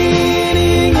 You're the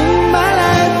meaning in my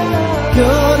life.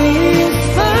 You're the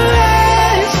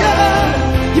inspiration.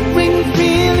 You bring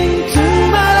feeling to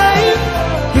my life.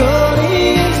 You're the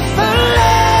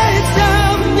inspiration.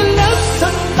 When you love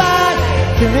somebody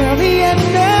till the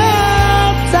end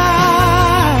of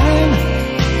time.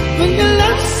 When you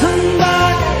love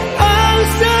somebody,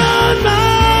 always on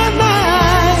my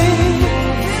mind.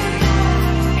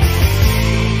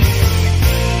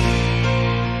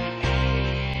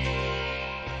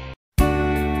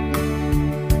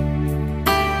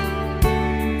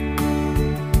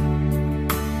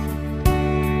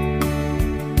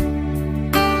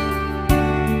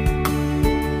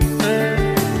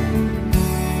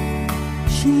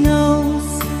 She knows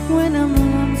when I'm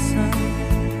lonesome,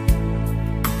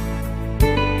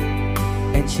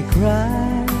 and she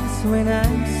cries when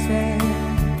I'm sad.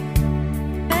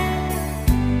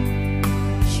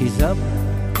 She's up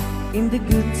in the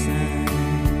good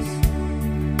times,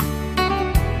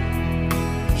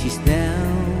 she's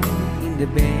down in the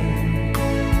bad.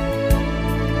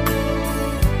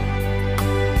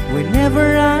 Whenever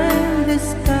I'm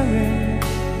discouraged,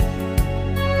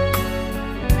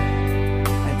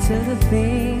 I tell the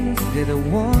things that I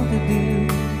want to do.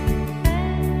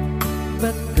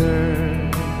 But girl,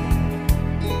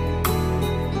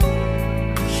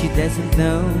 she doesn't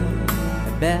know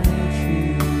about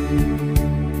you.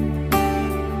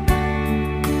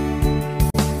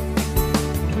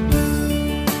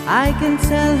 I can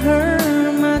tell her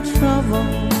my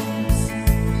troubles,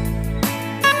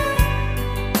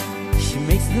 she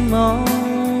makes them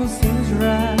all seem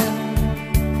right.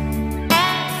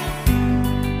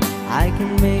 I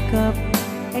can make up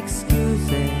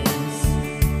excuses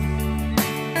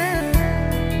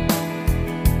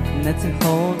not to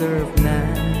hold her of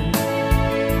night.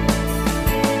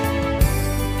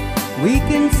 We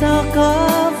can talk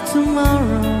of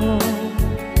tomorrow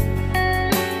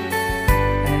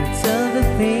and tell the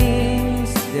things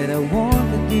that I want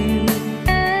to do.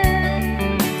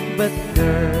 But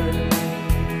girl,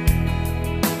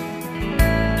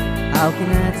 how can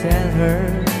I tell her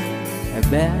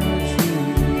about you?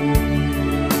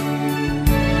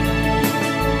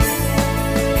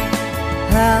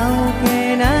 How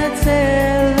can I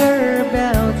tell her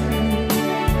about you?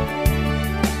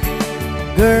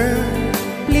 Girl,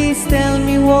 please tell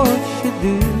me what you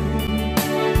do.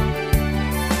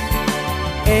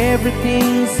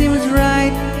 Everything seems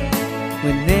right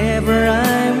whenever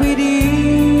I'm with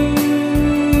you.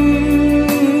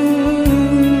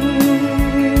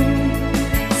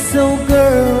 So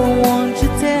girl, won't you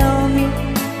tell me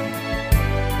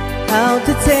how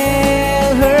to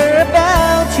tell her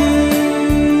about you?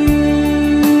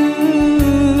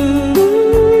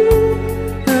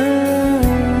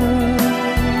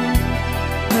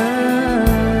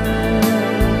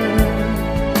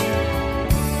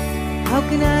 How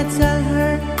can I tell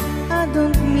her I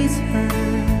don't miss her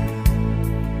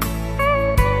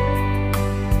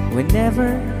whenever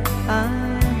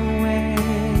I'm away?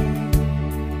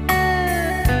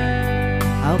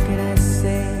 How can I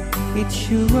say it's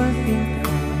you I think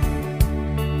of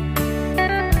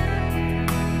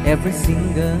every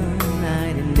single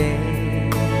night and day?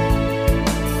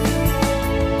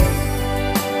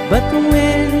 But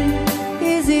when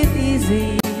is it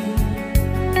easy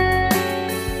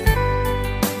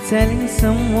telling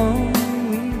someone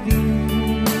with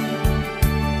you.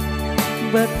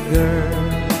 But girl,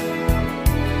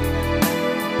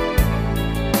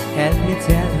 help me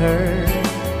tell her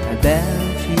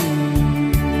about you.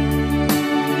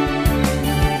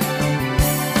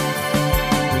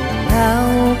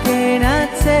 How can I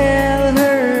tell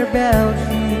her about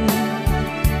you?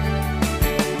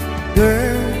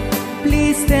 Girl,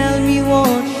 please tell me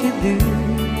what you do.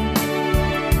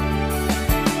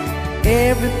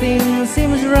 Everything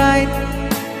seems right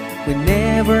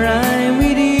whenever I'm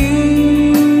with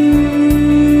you.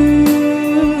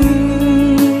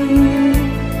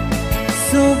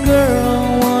 So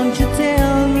girl, won't you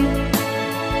tell me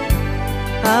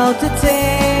how to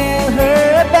tell her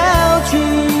about you?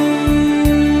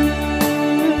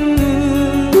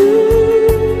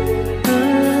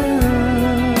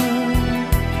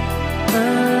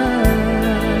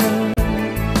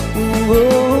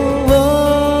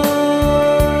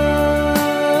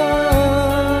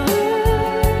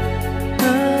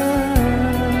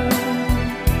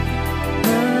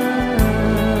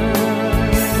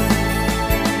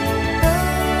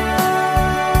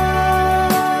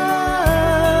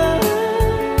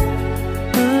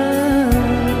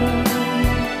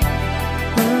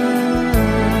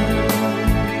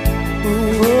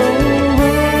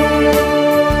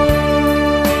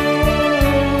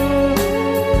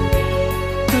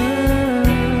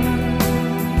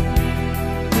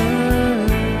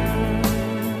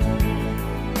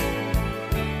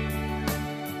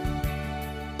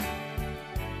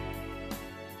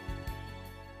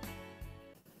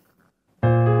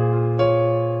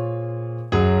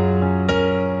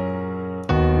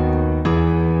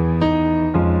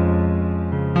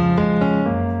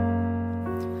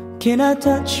 Can I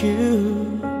touch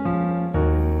you?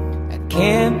 I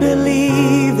can't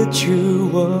believe that you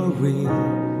were real.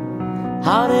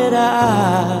 How did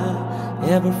I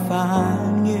ever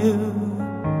find you?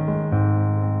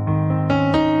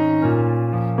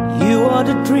 You are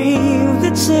the dream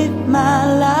that saved my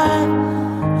life.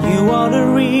 You are the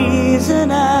reason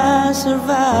I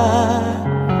survived.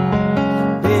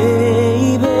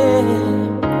 Baby,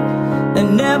 I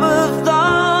never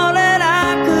thought that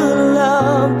I could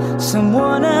love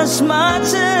someone as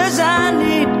much as I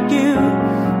need you.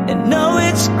 And know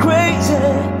it's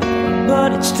crazy,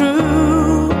 but it's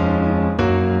true.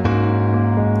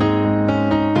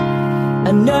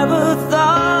 I never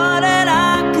thought that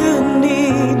I could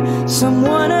need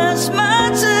someone as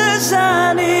much as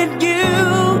I need you.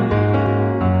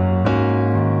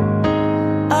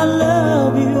 I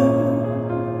love you.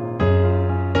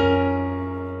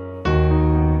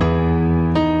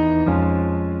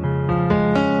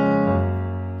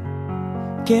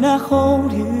 Can I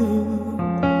hold you?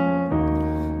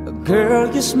 Girl,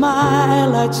 your smile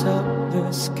lights up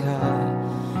the sky.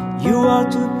 You are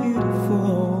too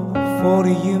beautiful for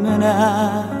the human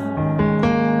eye.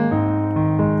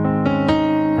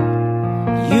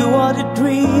 You are the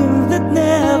dream that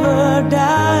never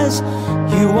dies.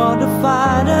 You are the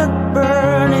fire that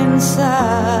burns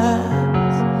inside.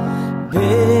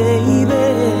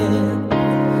 Baby,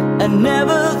 I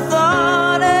never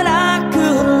thought that I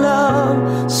could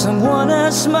love someone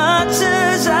as much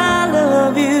as I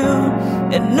love you.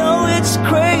 And know it's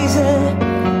crazy,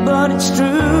 but it's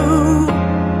true.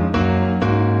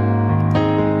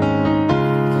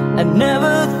 I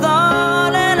never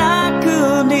thought that I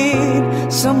could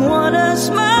need someone as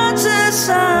much as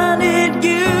I need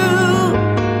you.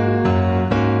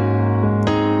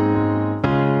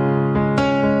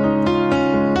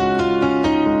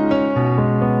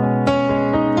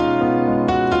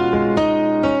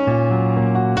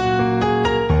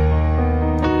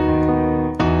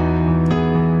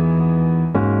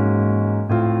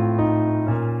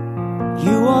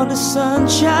 You are the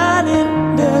sunshine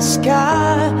in the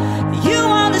sky. You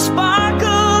are the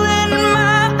sparkle in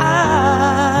my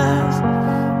eyes.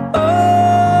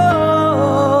 Oh,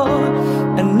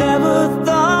 I never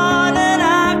thought that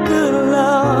I could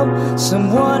love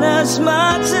someone as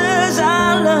much as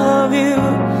I love you.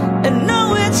 And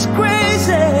know it's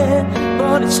crazy,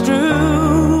 but it's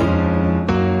true.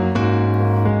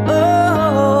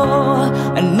 Oh,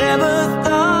 I never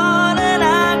thought that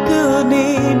I could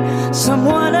need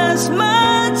someone as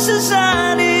much as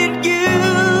I need you.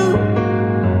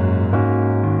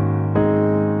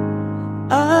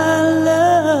 I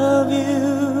love you.